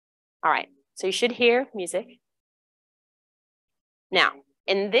 All right, so you should hear music. Now,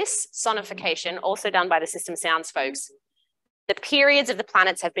 in this sonification, also done by the System Sounds folks, the periods of the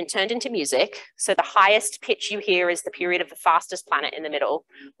planets have been turned into music. So the highest pitch you hear is the period of the fastest planet in the middle,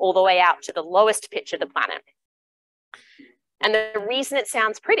 all the way out to the lowest pitch of the planet. And the reason it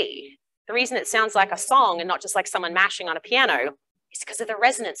sounds pretty, the reason it sounds like a song and not just like someone mashing on a piano, is because of the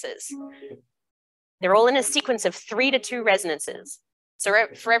resonances. They're all in a sequence of 3-2 resonances. So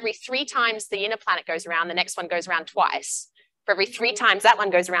for every 3 times the inner planet goes around, the next one goes around twice. For every 3 times that one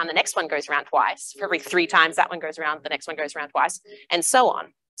goes around, the next one goes around twice. For every 3 times that one goes around, the next one goes around twice, and so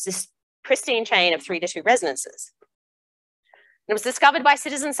on. It's this pristine chain of 3-2 resonances. And it was discovered by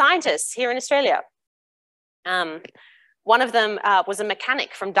citizen scientists here in Australia. One of them was a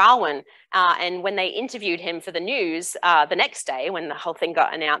mechanic from Darwin, and when they interviewed him for the news the next day, when the whole thing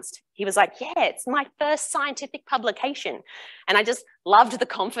got announced, he was like, yeah, it's my first scientific publication. And I just loved the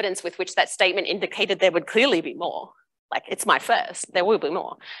confidence with which that statement indicated there would clearly be more. Like, it's my first, there will be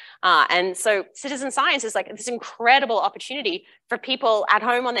more. And so citizen science is like this incredible opportunity for people at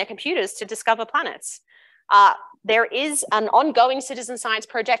home on their computers to discover planets. There is an ongoing citizen science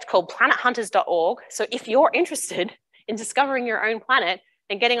project called planethunters.org. So if you're interested in discovering your own planet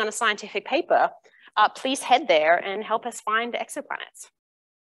and getting on a scientific paper, please head there and help us find exoplanets.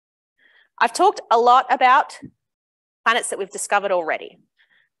 I've talked a lot about planets that we've discovered already.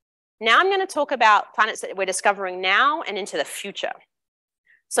 Now I'm going to talk about planets that we're discovering now and into the future.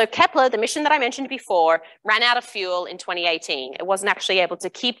 So Kepler, the mission that I mentioned before, ran out of fuel in 2018. It wasn't actually able to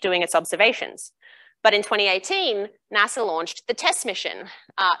keep doing its observations. But in 2018, NASA launched the TESS mission.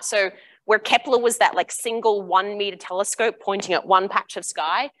 So where Kepler was that like single 1-meter telescope pointing at one patch of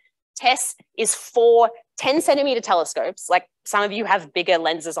sky, TESS is 4 10-centimeter telescopes. Like some of you have bigger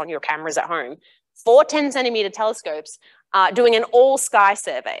lenses on your cameras at home. 4 10-centimeter telescopes doing an all-sky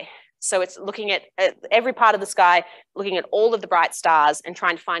survey. So it's looking at every part of the sky, looking at all of the bright stars and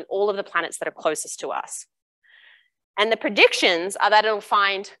trying to find all of the planets that are closest to us. And the predictions are that it'll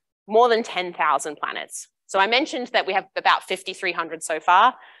find more than 10,000 planets. So I mentioned that we have about 5,300 so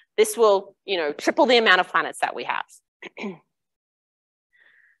far. This will, triple the amount of planets that we have.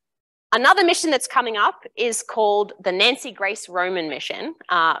 Another mission that's coming up is called the Nancy Grace Roman mission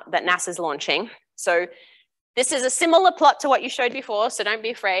that NASA's launching. So this is a similar plot to what you showed before, so don't be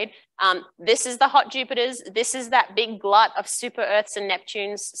afraid. This is the hot Jupiters. This is that big glut of super Earths and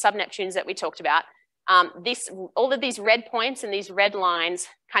Neptunes, sub-Neptunes that we talked about. All of these red points and these red lines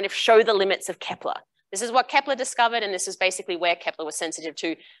kind of show the limits of Kepler. This is what Kepler discovered, and this is basically where Kepler was sensitive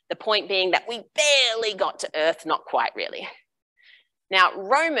to, the point being that we barely got to Earth, not quite really. Now,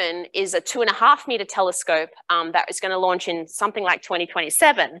 Roman is a 2.5-meter telescope that is going to launch in something like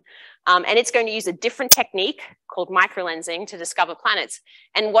 2027. And it's going to use a different technique called microlensing to discover planets.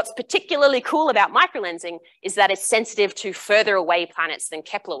 And what's particularly cool about microlensing is that it's sensitive to further away planets than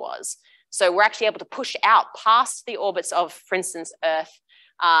Kepler was. So we're actually able to push out past the orbits of, for instance, Earth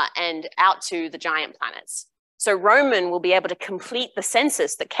and out to the giant planets. So Roman will be able to complete the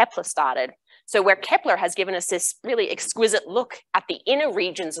census that Kepler started. So where Kepler has given us this really exquisite look at the inner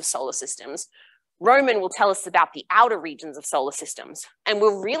regions of solar systems, Roman will tell us about the outer regions of solar systems. And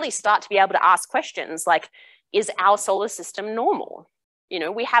we'll really start to be able to ask questions like, is our solar system normal?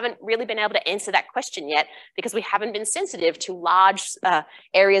 We haven't really been able to answer that question yet because we haven't been sensitive to large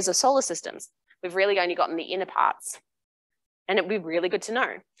areas of solar systems. We've really only gotten the inner parts. And it would be really good to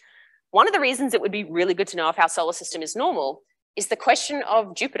know. One of the reasons it would be really good to know if our solar system is normal is the question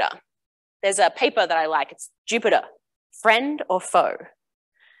of Jupiter. There's a paper that I like. It's Jupiter, friend or foe?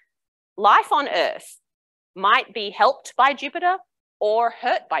 Life on Earth might be helped by Jupiter or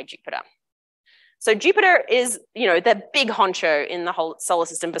hurt by Jupiter. So Jupiter is, the big honcho in the whole solar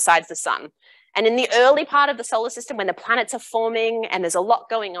system besides the sun. And in the early part of the solar system, when the planets are forming and there's a lot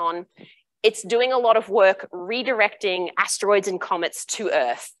going on, it's doing a lot of work redirecting asteroids and comets to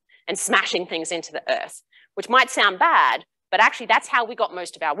Earth and smashing things into the Earth, which might sound bad, but actually that's how we got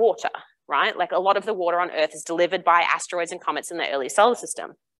most of our water, right? Like a lot of the water on Earth is delivered by asteroids and comets in the early solar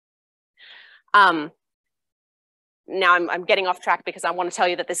system. Now I'm getting off track because I want to tell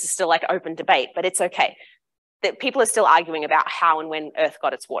you that this is still like open debate, but it's okay. That people are still arguing about how and when Earth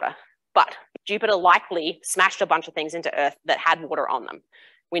got its water. But Jupiter likely smashed a bunch of things into Earth that had water on them.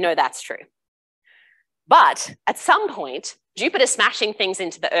 We know that's true. But at some point, Jupiter smashing things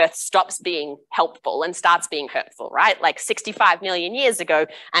into the Earth stops being helpful and starts being hurtful, right? Like 65 million years ago,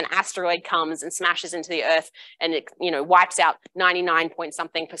 an asteroid comes and smashes into the Earth and it, wipes out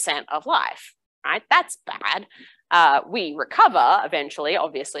 99.something% of life, right? That's bad. We recover eventually,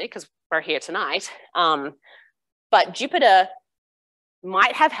 obviously, because we're here tonight. But Jupiter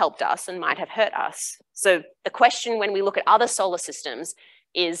might have helped us and might have hurt us. So the question when we look at other solar systems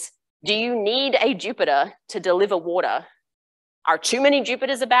is, do you need a Jupiter to deliver water? Are too many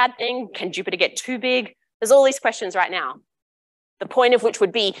Jupiters a bad thing? Can Jupiter get too big? There's all these questions right now. The point of which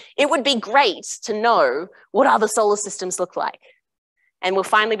would be, it would be great to know what other solar systems look like. And we'll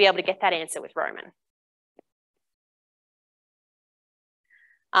finally be able to get that answer with Roman.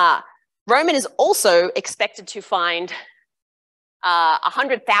 Roman is also expected to find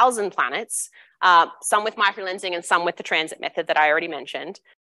 100,000 planets, some with microlensing and some with the transit method that I already mentioned.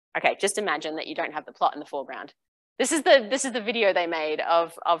 Okay, just imagine that you don't have the plot in the foreground. This is the video they made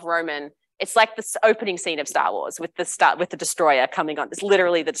of Roman. It's like this opening scene of Star Wars with the destroyer coming on. It's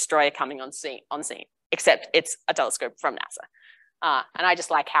literally the destroyer coming on scene, except it's a telescope from NASA. And I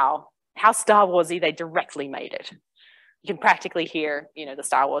just like how Star Warsy they directly made it. You can practically hear, the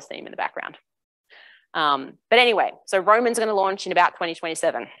Star Wars theme in the background. But anyway, so Roman's going to launch in about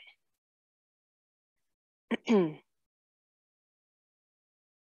 2027. Okay.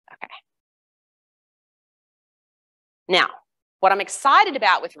 Now, what I'm excited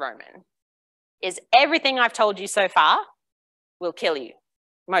about with Roman is everything I've told you so far will kill you,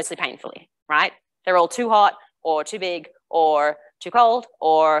 mostly painfully, right? They're all too hot or too big or too cold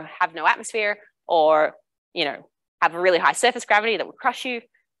or have no atmosphere or, have a really high surface gravity that would crush you.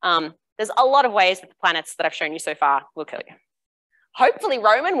 There's a lot of ways that the planets that I've shown you so far will kill you. Hopefully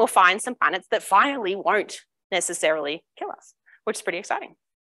Roman will find some planets that finally won't necessarily kill us, which is pretty exciting.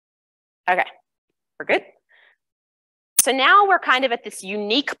 Okay, we're good. So now we're kind of at this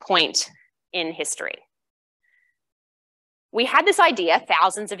unique point in history. We had this idea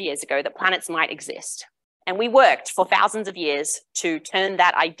thousands of years ago that planets might exist. And we worked for thousands of years to turn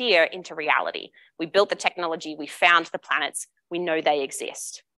that idea into reality. We built the technology, we found the planets, we know they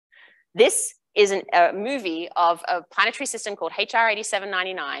exist. This is a movie of a planetary system called HR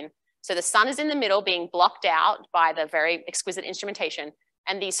 8799. So the sun is in the middle being blocked out by the very exquisite instrumentation.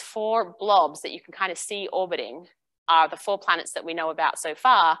 And these 4 blobs that you can kind of see orbiting are the 4 planets that we know about so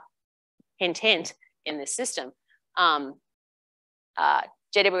far, hint, hint, in this system.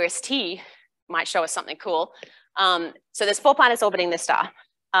 JWST might show us something cool. So there's 4 planets orbiting this star.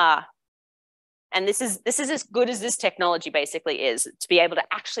 And this is as good as this technology basically is, to be able to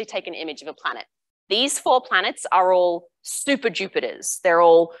actually take an image of a planet. These 4 planets are all super Jupiters. They're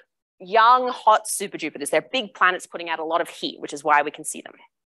all young, hot super Jupiters. They're big planets putting out a lot of heat, which is why we can see them.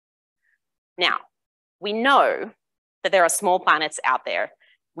 Now, we know that there are small planets out there.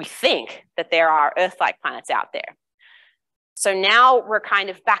 We think that there are Earth-like planets out there. So now we're kind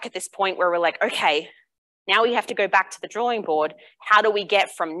of back at this point where we're like, okay, now we have to go back to the drawing board. How do we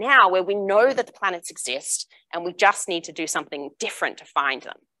get from now where we know that the planets exist and we just need to do something different to find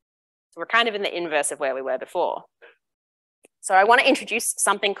them? So we're kind of in the inverse of where we were before. So I want to introduce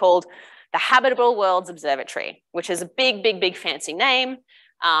something called the Habitable Worlds Observatory, which is a big, big, big fancy name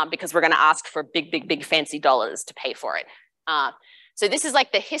because we're going to ask for big, big, big fancy dollars to pay for it. So this is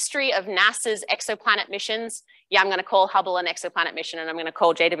like the history of NASA's exoplanet missions. Yeah, I'm going to call Hubble an exoplanet mission, and I'm going to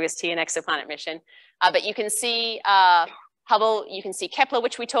call JWST an exoplanet mission. But you can see Hubble, you can see Kepler,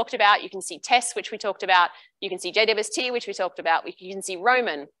 which we talked about. You can see TESS, which we talked about. You can see JWST, which we talked about. You can see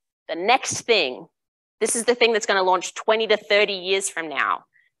Roman. The next thing, this is the thing that's going to launch 20 to 30 years from now,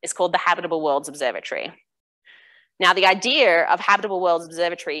 is called the Habitable Worlds Observatory. Now, the idea of Habitable Worlds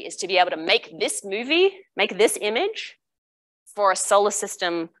Observatory is to be able to make this movie, make this image for a solar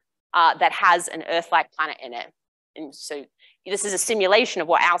system that has an Earth-like planet in it. And so this is a simulation of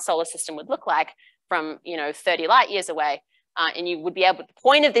what our solar system would look like from 30 light years away. And you would be able, the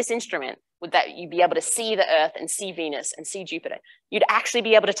point of this instrument would that you'd be able to see the Earth and see Venus and see Jupiter. You'd actually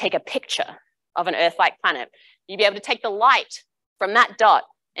be able to take a picture of an Earth-like planet. You'd be able to take the light from that dot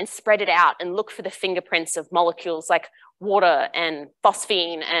and spread it out and look for the fingerprints of molecules like water and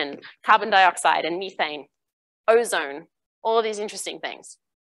phosphine and carbon dioxide and methane, ozone, all of these interesting things.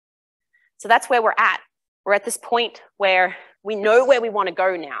 So that's where we're at. We're at this point where we know where we want to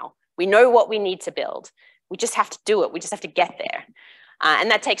go now. We know what we need to build. We just have to do it. We just have to get there.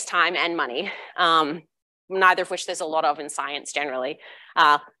 And that takes time and money, neither of which there's a lot of in science generally.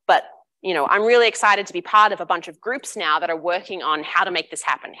 But you know, I'm really excited to be part of a bunch of groups now that are working on how to make this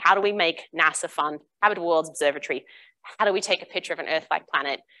happen. How do we make NASA fund, Habitable Worlds Observatory? How do we take a picture of an Earth-like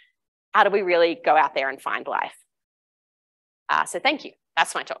planet? How do we really go out there and find life? So thank you.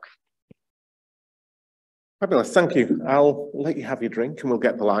 That's my talk. Fabulous, thank you. I'll let you have your drink and we'll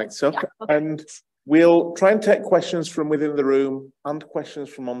get the lights up. Yeah, okay. And we'll try and take questions from within the room and questions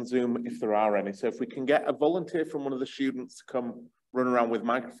from on Zoom if there are any. So if we can get a volunteer from one of the students to come run around with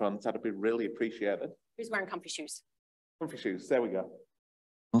microphones, that'd be really appreciated. Who's wearing comfy shoes? Comfy shoes, there we go.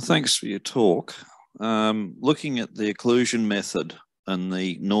 Well, thanks for your talk. Looking at the occlusion method and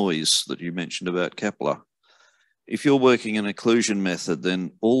the noise that you mentioned about Kepler, if you're working an occlusion method,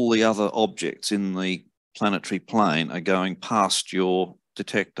 then all the other objects in the planetary plane are going past your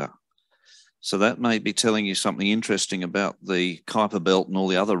detector. So that may be telling you something interesting about the Kuiper belt and all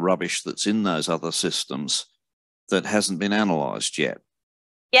the other rubbish that's in those other systems that hasn't been analysed yet.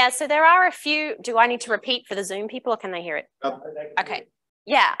 Yeah, so there are a few. Do I need to repeat for the Zoom people or can they hear it? Okay.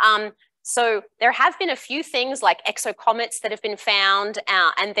 Yeah. So there have been a few things like exocomets that have been found,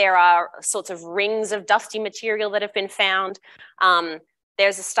 and there are sorts of rings of dusty material that have been found.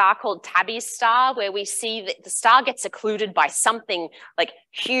 There's a star called Tabby's star where we see that the star gets occluded by something like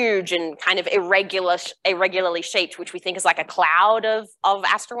huge and kind of irregularly shaped, which we think is like a cloud of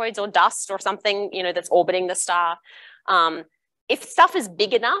asteroids or dust or something, you know, that's orbiting the star. If stuff is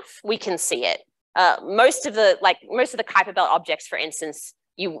big enough, we can see it. Most of the Kuiper belt objects, for instance,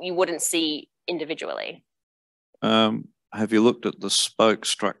 you wouldn't see individually. Have you looked at the spoke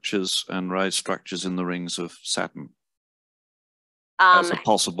structures and ray structures in the rings of Saturn as a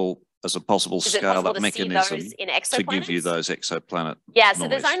possible scale-up mechanism to give you those exoplanet? Yeah, so noise?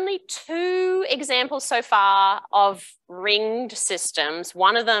 there's only 2 examples so far of ringed systems.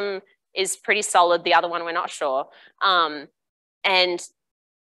 One of them is pretty solid, the other one we're not sure. And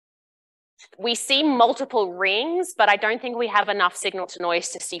we see multiple rings, but I don't think we have enough signal to noise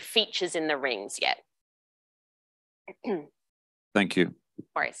to see features in the rings yet. Thank you. No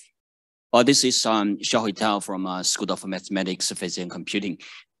worries. This is Xiaohui Tao from School of Mathematics, Physics and Computing.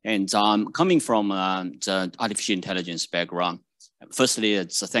 And coming from the artificial intelligence background, firstly,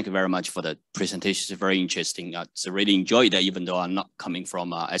 thank you very much for the presentation. It's very interesting. I really enjoyed it, even though I'm not coming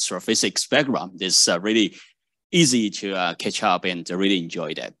from astrophysics background. It's really easy to catch up and really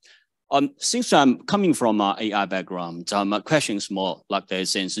enjoyed it. Since I'm coming from an AI background, my question is more like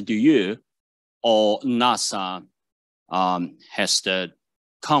this: sense, do you or NASA has the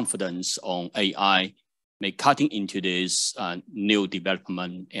confidence on AI may cutting into this new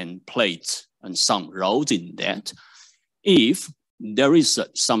development and plays and some roles in that? If there is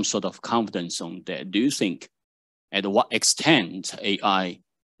some sort of confidence on that, do you think at what extent AI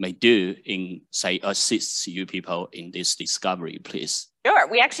may do in, say, assists you people in this discovery, please? Sure.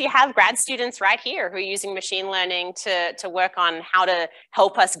 We actually have grad students right here who are using machine learning to work on how to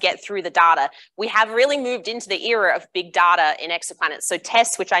help us get through the data. We have really moved into the era of big data in exoplanets. So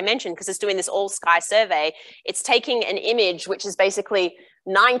TESS, which I mentioned, because it's doing this all sky survey, it's taking an image, which is basically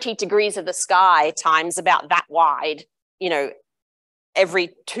 90 degrees of the sky times about that wide, you know,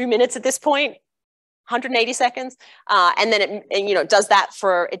 every 2 minutes at this point. 180 seconds, and then it does that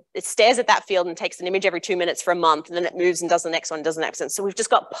for it stares at that field and takes an image every 2 minutes for a month, and then it moves and does the next one, does the next one. So we've just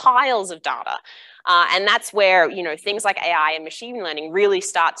got piles of data, and that's where things like AI and machine learning really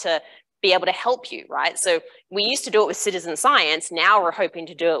start to be able to help you, right? So we used to do it with citizen science. Now we're hoping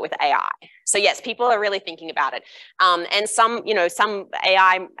to do it with AI. So yes, people are really thinking about it, and some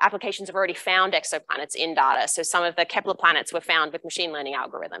AI applications have already found exoplanets in data. So some of the Kepler planets were found with machine learning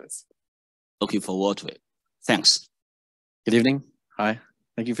algorithms. Looking forward to it. Thanks. Good evening. Hi.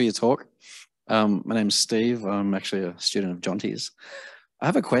 Thank you for your talk. My name's Steve. I'm actually a student of Jonty's. I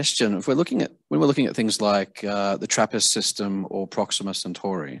have a question. If we're looking at things like the TRAPPIST system or Proxima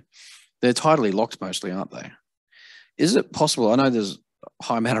Centauri, they're tidally locked mostly, aren't they? Is it possible? I know there's a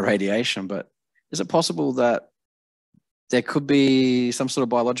high amount of radiation, but is it possible that there could be some sort of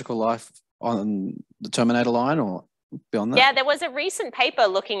biological life on the Terminator line or beyond that? Yeah, there was a recent paper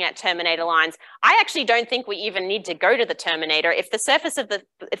looking at Terminator lines. I actually don't think we even need to go to the Terminator. If the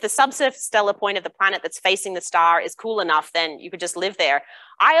subsurface stellar point of the planet that's facing the star is cool enough, then you could just live there.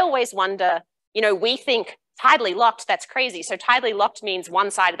 I always wonder, we think tidally locked, that's crazy. So tidally locked means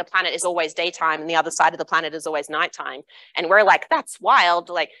one side of the planet is always daytime and the other side of the planet is always nighttime. And we're like, that's wild.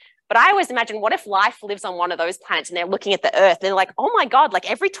 But I always imagine, what if life lives on one of those planets and they're looking at the Earth, and they're like, oh my God,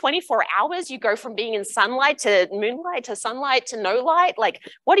 like every 24 hours you go from being in sunlight to moonlight to sunlight to no light. Like,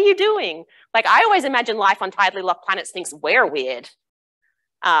 what are you doing? Like, I always imagine life on tidally locked planets thinks we're weird.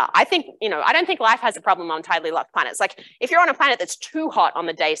 I think, I don't think life has a problem on tidally locked planets. Like, if you're on a planet that's too hot on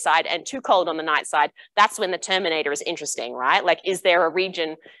the day side and too cold on the night side, that's when the Terminator is interesting, right? Like, is there a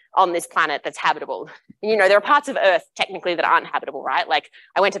region on this planet that's habitable? There are parts of Earth technically that aren't habitable, right? Like,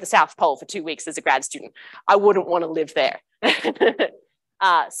 I went to the South Pole for 2 weeks as a grad student. I wouldn't want to live there.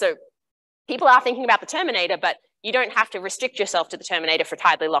 So people are thinking about the Terminator, but you don't have to restrict yourself to the Terminator for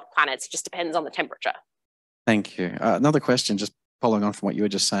tidally locked planets. It just depends on the temperature. Thank you. Another question, just following on from what you were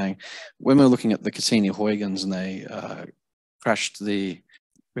just saying. When we were looking at the Cassini-Huygens and they crashed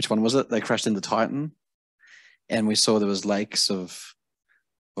which one was it? They crashed into Titan, and we saw there was lakes of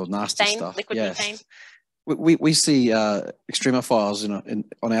nasty methane, stuff. liquid methane. We see extremophiles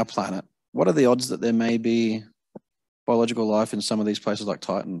on our planet. What are the odds that there may be biological life in some of these places like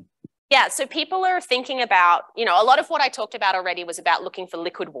Titan? Yeah, so people are thinking about, a lot of what I talked about already was about looking for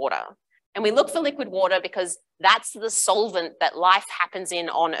liquid water. And we look for liquid water because that's the solvent that life happens in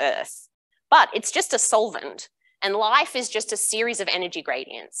on Earth. But it's just a solvent, and life is just a series of energy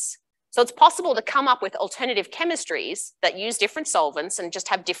gradients. So it's possible to come up with alternative chemistries that use different solvents and just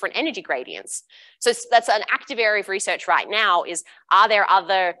have different energy gradients. So that's an active area of research right now, is, are there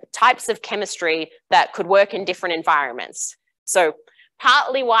other types of chemistry that could work in different environments? So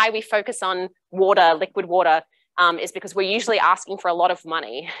partly why we focus on water, liquid water, is because we're usually asking for a lot of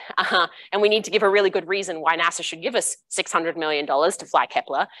money, and we need to give a really good reason why NASA should give us $600 million to fly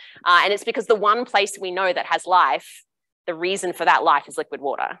Kepler. And it's because the one place we know that has life, the reason for that life is liquid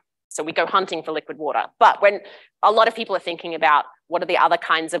water. So we go hunting for liquid water. But when a lot of people are thinking about what are the other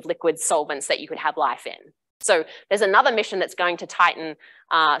kinds of liquid solvents that you could have life in. So there's another mission that's going to Titan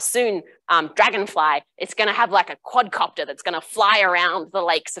soon, Dragonfly. It's going to have like a quadcopter that's going to fly around the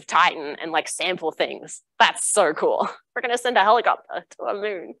lakes of Titan and like sample things. That's so cool. We're going to send a helicopter to a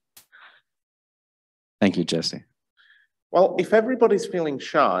moon. Thank you, Jessie. Well, if everybody's feeling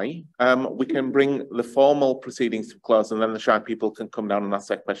shy, we can bring the formal proceedings to a close, and then the shy people can come down and ask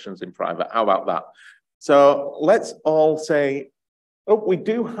their questions in private. How about that? So let's all say, oh, we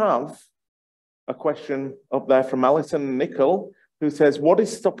do have a question up there from Alison Nicol, who says, what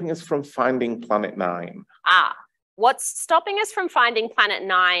is stopping us from finding Planet 9? What's stopping us from finding Planet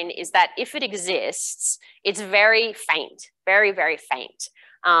 9 is that if it exists, it's very faint, very, very faint.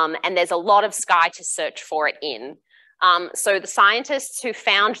 And there's a lot of sky to search for it in. So the scientists who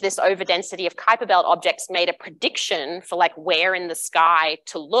found this overdensity of Kuiper Belt objects made a prediction for like where in the sky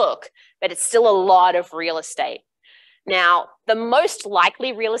to look, but it's still a lot of real estate. Now, the most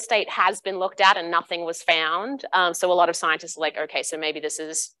likely real estate has been looked at and nothing was found. So a lot of scientists are like, okay, so maybe this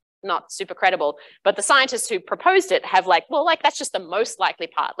is not super credible. But the scientists who proposed it have like, well, like that's just the most likely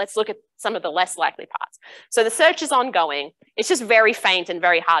part. Let's look at some of the less likely parts. So the search is ongoing. It's just very faint and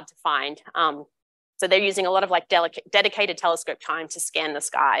very hard to find. So they're using a lot of like dedicated telescope time to scan the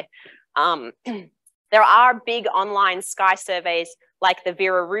sky. There are big online sky surveys, like the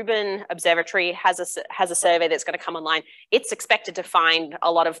Vera Rubin Observatory has a survey that's going to come online. It's expected to find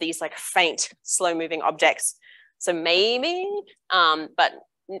a lot of these like faint, slow-moving objects. So maybe, but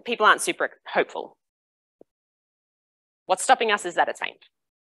people aren't super hopeful. What's stopping us is that it's faint.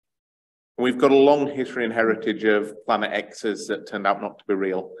 We've got a long history and heritage of Planet X's that turned out not to be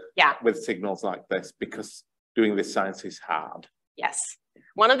real. Yeah. With signals like this, because doing this science is hard. Yes.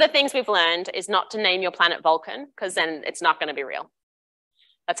 One of the things we've learned is not to name your planet Vulcan, because then it's not going to be real.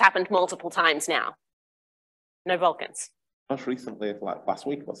 That's happened multiple times now. No Vulcans. Most recently, like last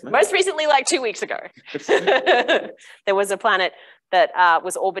week, wasn't it? Most recently, like 2 weeks ago. There was a planet that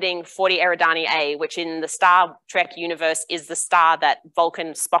was orbiting 40 Eridani A, which in the Star Trek universe is the star that Vulcan,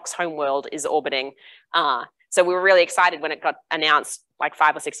 Spock's homeworld, is orbiting. So we were really excited when it got announced like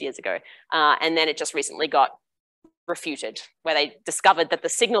 5 or 6 years ago. And then it just recently got refuted, where they discovered that the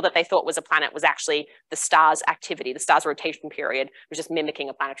signal that they thought was a planet was actually the star's activity, the star's rotation period was just mimicking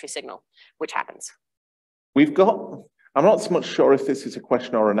a planetary signal, which happens. We've got, I'm not so much sure if this is a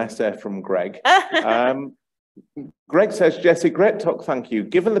question or an essay from Greg. Greg says, Jessie, great talk, thank you.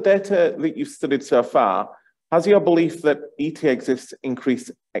 Given the data that you've studied so far, has your belief that ET exists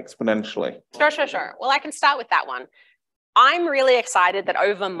increased exponentially? Sure. Well, I can start with that one. I'm really excited that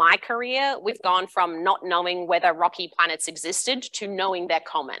over my career, we've gone from not knowing whether rocky planets existed to knowing they're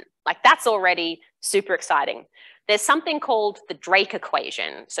common. Like that's already super exciting. There's something called the Drake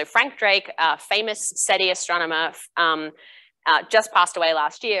equation. So Frank Drake, a famous SETI astronomer, just passed away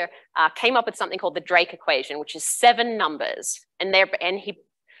last year, came up with something called the Drake equation, which is 7 numbers. And he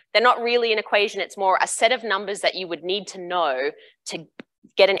They're not really an equation. It's more a set of numbers that you would need to know to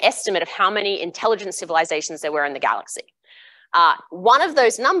get an estimate of how many intelligent civilizations there were in the galaxy. One of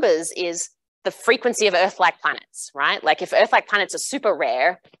those numbers is the frequency of Earth-like planets, right? Like if Earth-like planets are super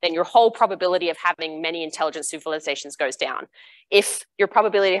rare, then your whole probability of having many intelligent civilizations goes down. If your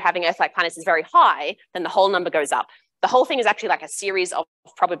probability of having Earth-like planets is very high, then the whole number goes up. The whole thing is actually like a series of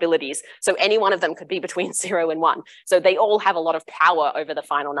probabilities. So any one of them could be between 0 and 1. So they all have a lot of power over the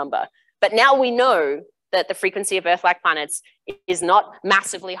final number. But now we know that the frequency of Earth-like planets is not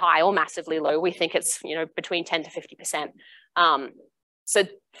massively high or massively low. We think it's, you know, between 10 to 50%. So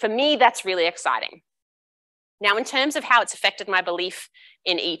for me, that's really exciting. Now, in terms of how it's affected my belief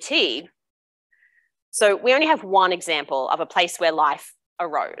in ET, so we only have one example of a place where life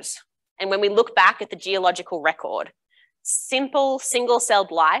arose. And when we look back at the geological record, simple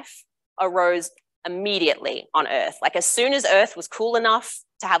single-celled life arose immediately on Earth. Like as soon as Earth was cool enough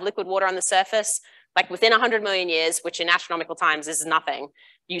to have liquid water on the surface, like within 100 million years, which in astronomical times is nothing,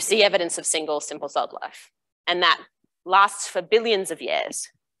 you see evidence of simple-celled life. And that lasts for billions of years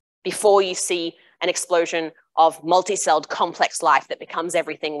before you see an explosion of multi-celled complex life that becomes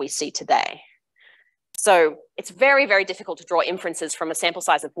everything we see today. So it's very, very difficult to draw inferences from a sample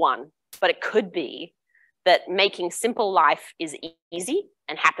size of 1, but it could be that making simple life is easy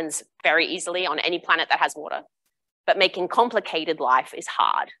and happens very easily on any planet that has water, but making complicated life is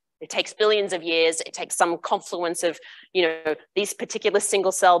hard. It takes billions of years. It takes some confluence of, you know, these particular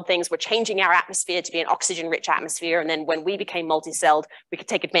single-celled things. We're changing our atmosphere to be an oxygen-rich atmosphere. And then when we became multi-celled, we could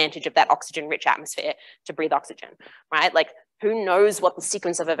take advantage of that oxygen-rich atmosphere to breathe oxygen, right? Like, who knows what the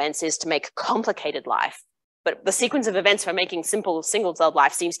sequence of events is to make complicated life? But the sequence of events for making simple single-celled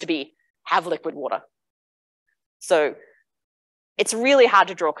life seems to be have liquid water. So it's really hard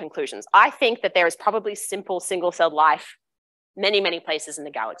to draw conclusions. I think that there is probably simple single-celled life many, many places in the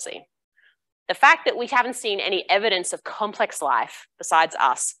galaxy. The fact that we haven't seen any evidence of complex life besides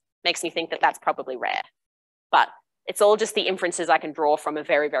us makes me think that that's probably rare. But it's all just the inferences I can draw from a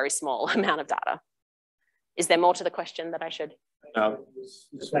very, very small amount of data. Is there more to the question that I should?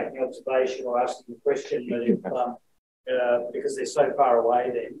 Just making an observation or asking a question that if, because they're so far away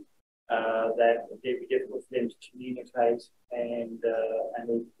then, that it'd be difficult for them to communicate and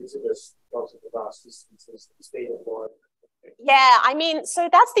visit us across the vast distances, the speed of light. Yeah, I mean, so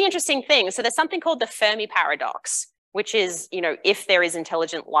that's the interesting thing. So there's something called the Fermi paradox, which is, you know, if there is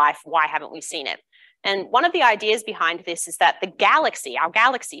intelligent life, why haven't we seen it? And one of the ideas behind this is that the galaxy, our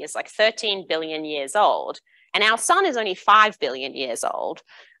galaxy is like 13 billion years old, and our sun is only 5 billion years old.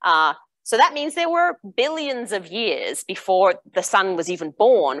 So that means there were billions of years before the sun was even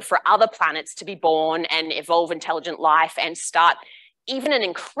born for other planets to be born and evolve intelligent life and start even an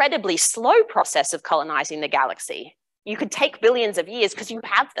incredibly slow process of colonizing the galaxy. You could take billions of years because you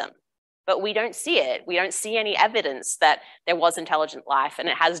have them, but we don't see it. We don't see any evidence that there was intelligent life and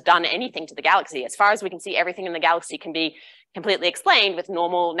it has done anything to the galaxy. As far as we can see, everything in the galaxy can be completely explained with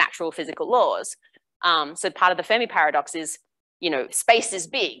normal natural physical laws. So part of the Fermi paradox is, you know, space is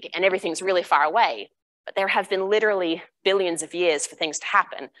big and everything's really far away, but there have been literally billions of years for things to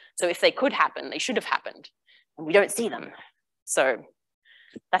happen. So if they could happen, they should have happened, and we don't see them. So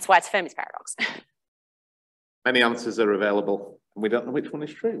that's why it's Fermi's paradox. Many answers are available. We don't know which one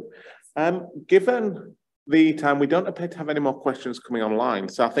is true. Given the time, we don't appear to have any more questions coming online.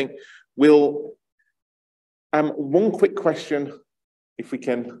 So I think we'll, one quick question, if we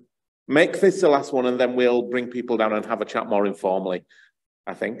can make this the last one, and then we'll bring people down and have a chat more informally,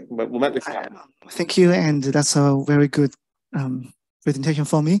 I think. But we'll make this happen. Thank you. And that's a very good presentation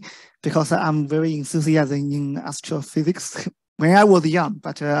for me, because I'm very enthusiastic in astrophysics when I was young,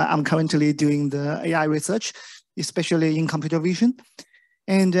 but I'm currently doing the AI research, especially in computer vision.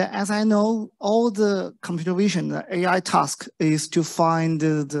 And as I know, all the computer vision, the AI task is to find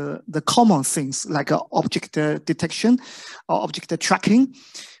the common things like object detection or object tracking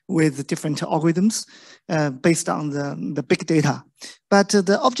with different algorithms based on the big data. But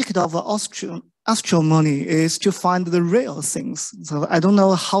the object of astronomy is to find the real things. So I don't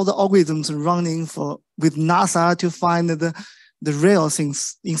know how the algorithms are running with NASA to find the real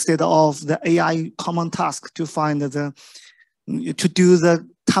things instead of the AI common task to find to do the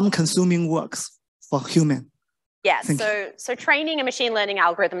time-consuming works for human. Yeah, so training a machine learning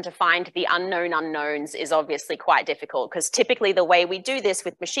algorithm to find the unknown unknowns is obviously quite difficult, because typically the way we do this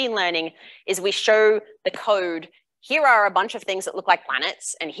with machine learning is we show the code, here are a bunch of things that look like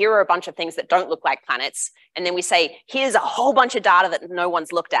planets, and here are a bunch of things that don't look like planets. And then we say, here's a whole bunch of data that no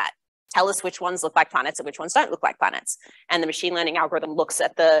one's looked at. Tell us which ones look like planets and which ones don't look like planets. And the machine learning algorithm looks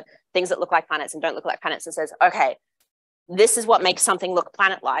at the things that look like planets and don't look like planets and says, okay, this is what makes something look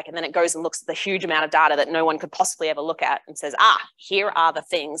planet-like. And then it goes and looks at the huge amount of data that no one could possibly ever look at and says, here are the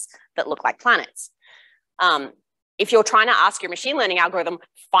things that look like planets. If you're trying to ask your machine learning algorithm,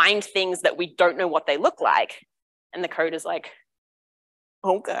 find things that we don't know what they look like, and the code is like,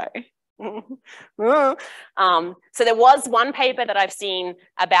 okay. So there was one paper that I've seen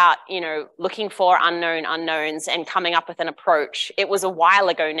about, looking for unknown unknowns and coming up with an approach. It was a while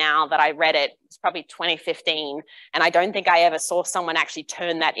ago now that I read it. It's probably 2015. And I don't think I ever saw someone actually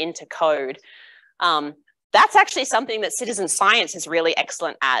turn that into code. That's actually something that citizen science is really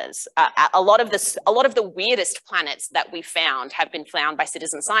excellent as. A lot of the weirdest planets that we found have been found by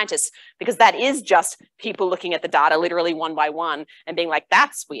citizen scientists, because that is just people looking at the data literally one by one and being like,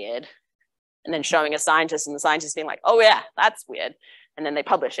 that's weird. And then showing a scientist, and the scientist being like, oh yeah, that's weird. And then they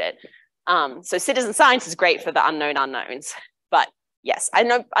publish it. So citizen science is great for the unknown unknowns. But yes, I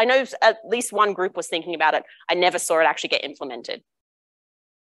know at least one group was thinking about it. I never saw it actually get implemented.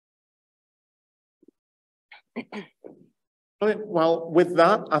 Well, with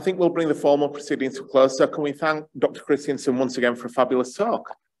that, I think we'll bring the formal proceedings to a close. So can we thank Dr. Christiansen once again for a fabulous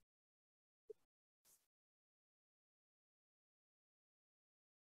talk?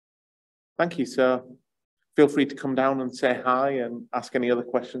 Thank you, sir. Feel free to come down and say hi and ask any other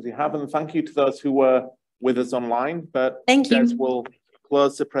questions you have. And thank you to those who were with us online. But thank you. We'll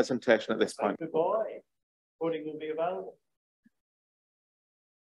close the presentation at this point. Goodbye. Recording will be available.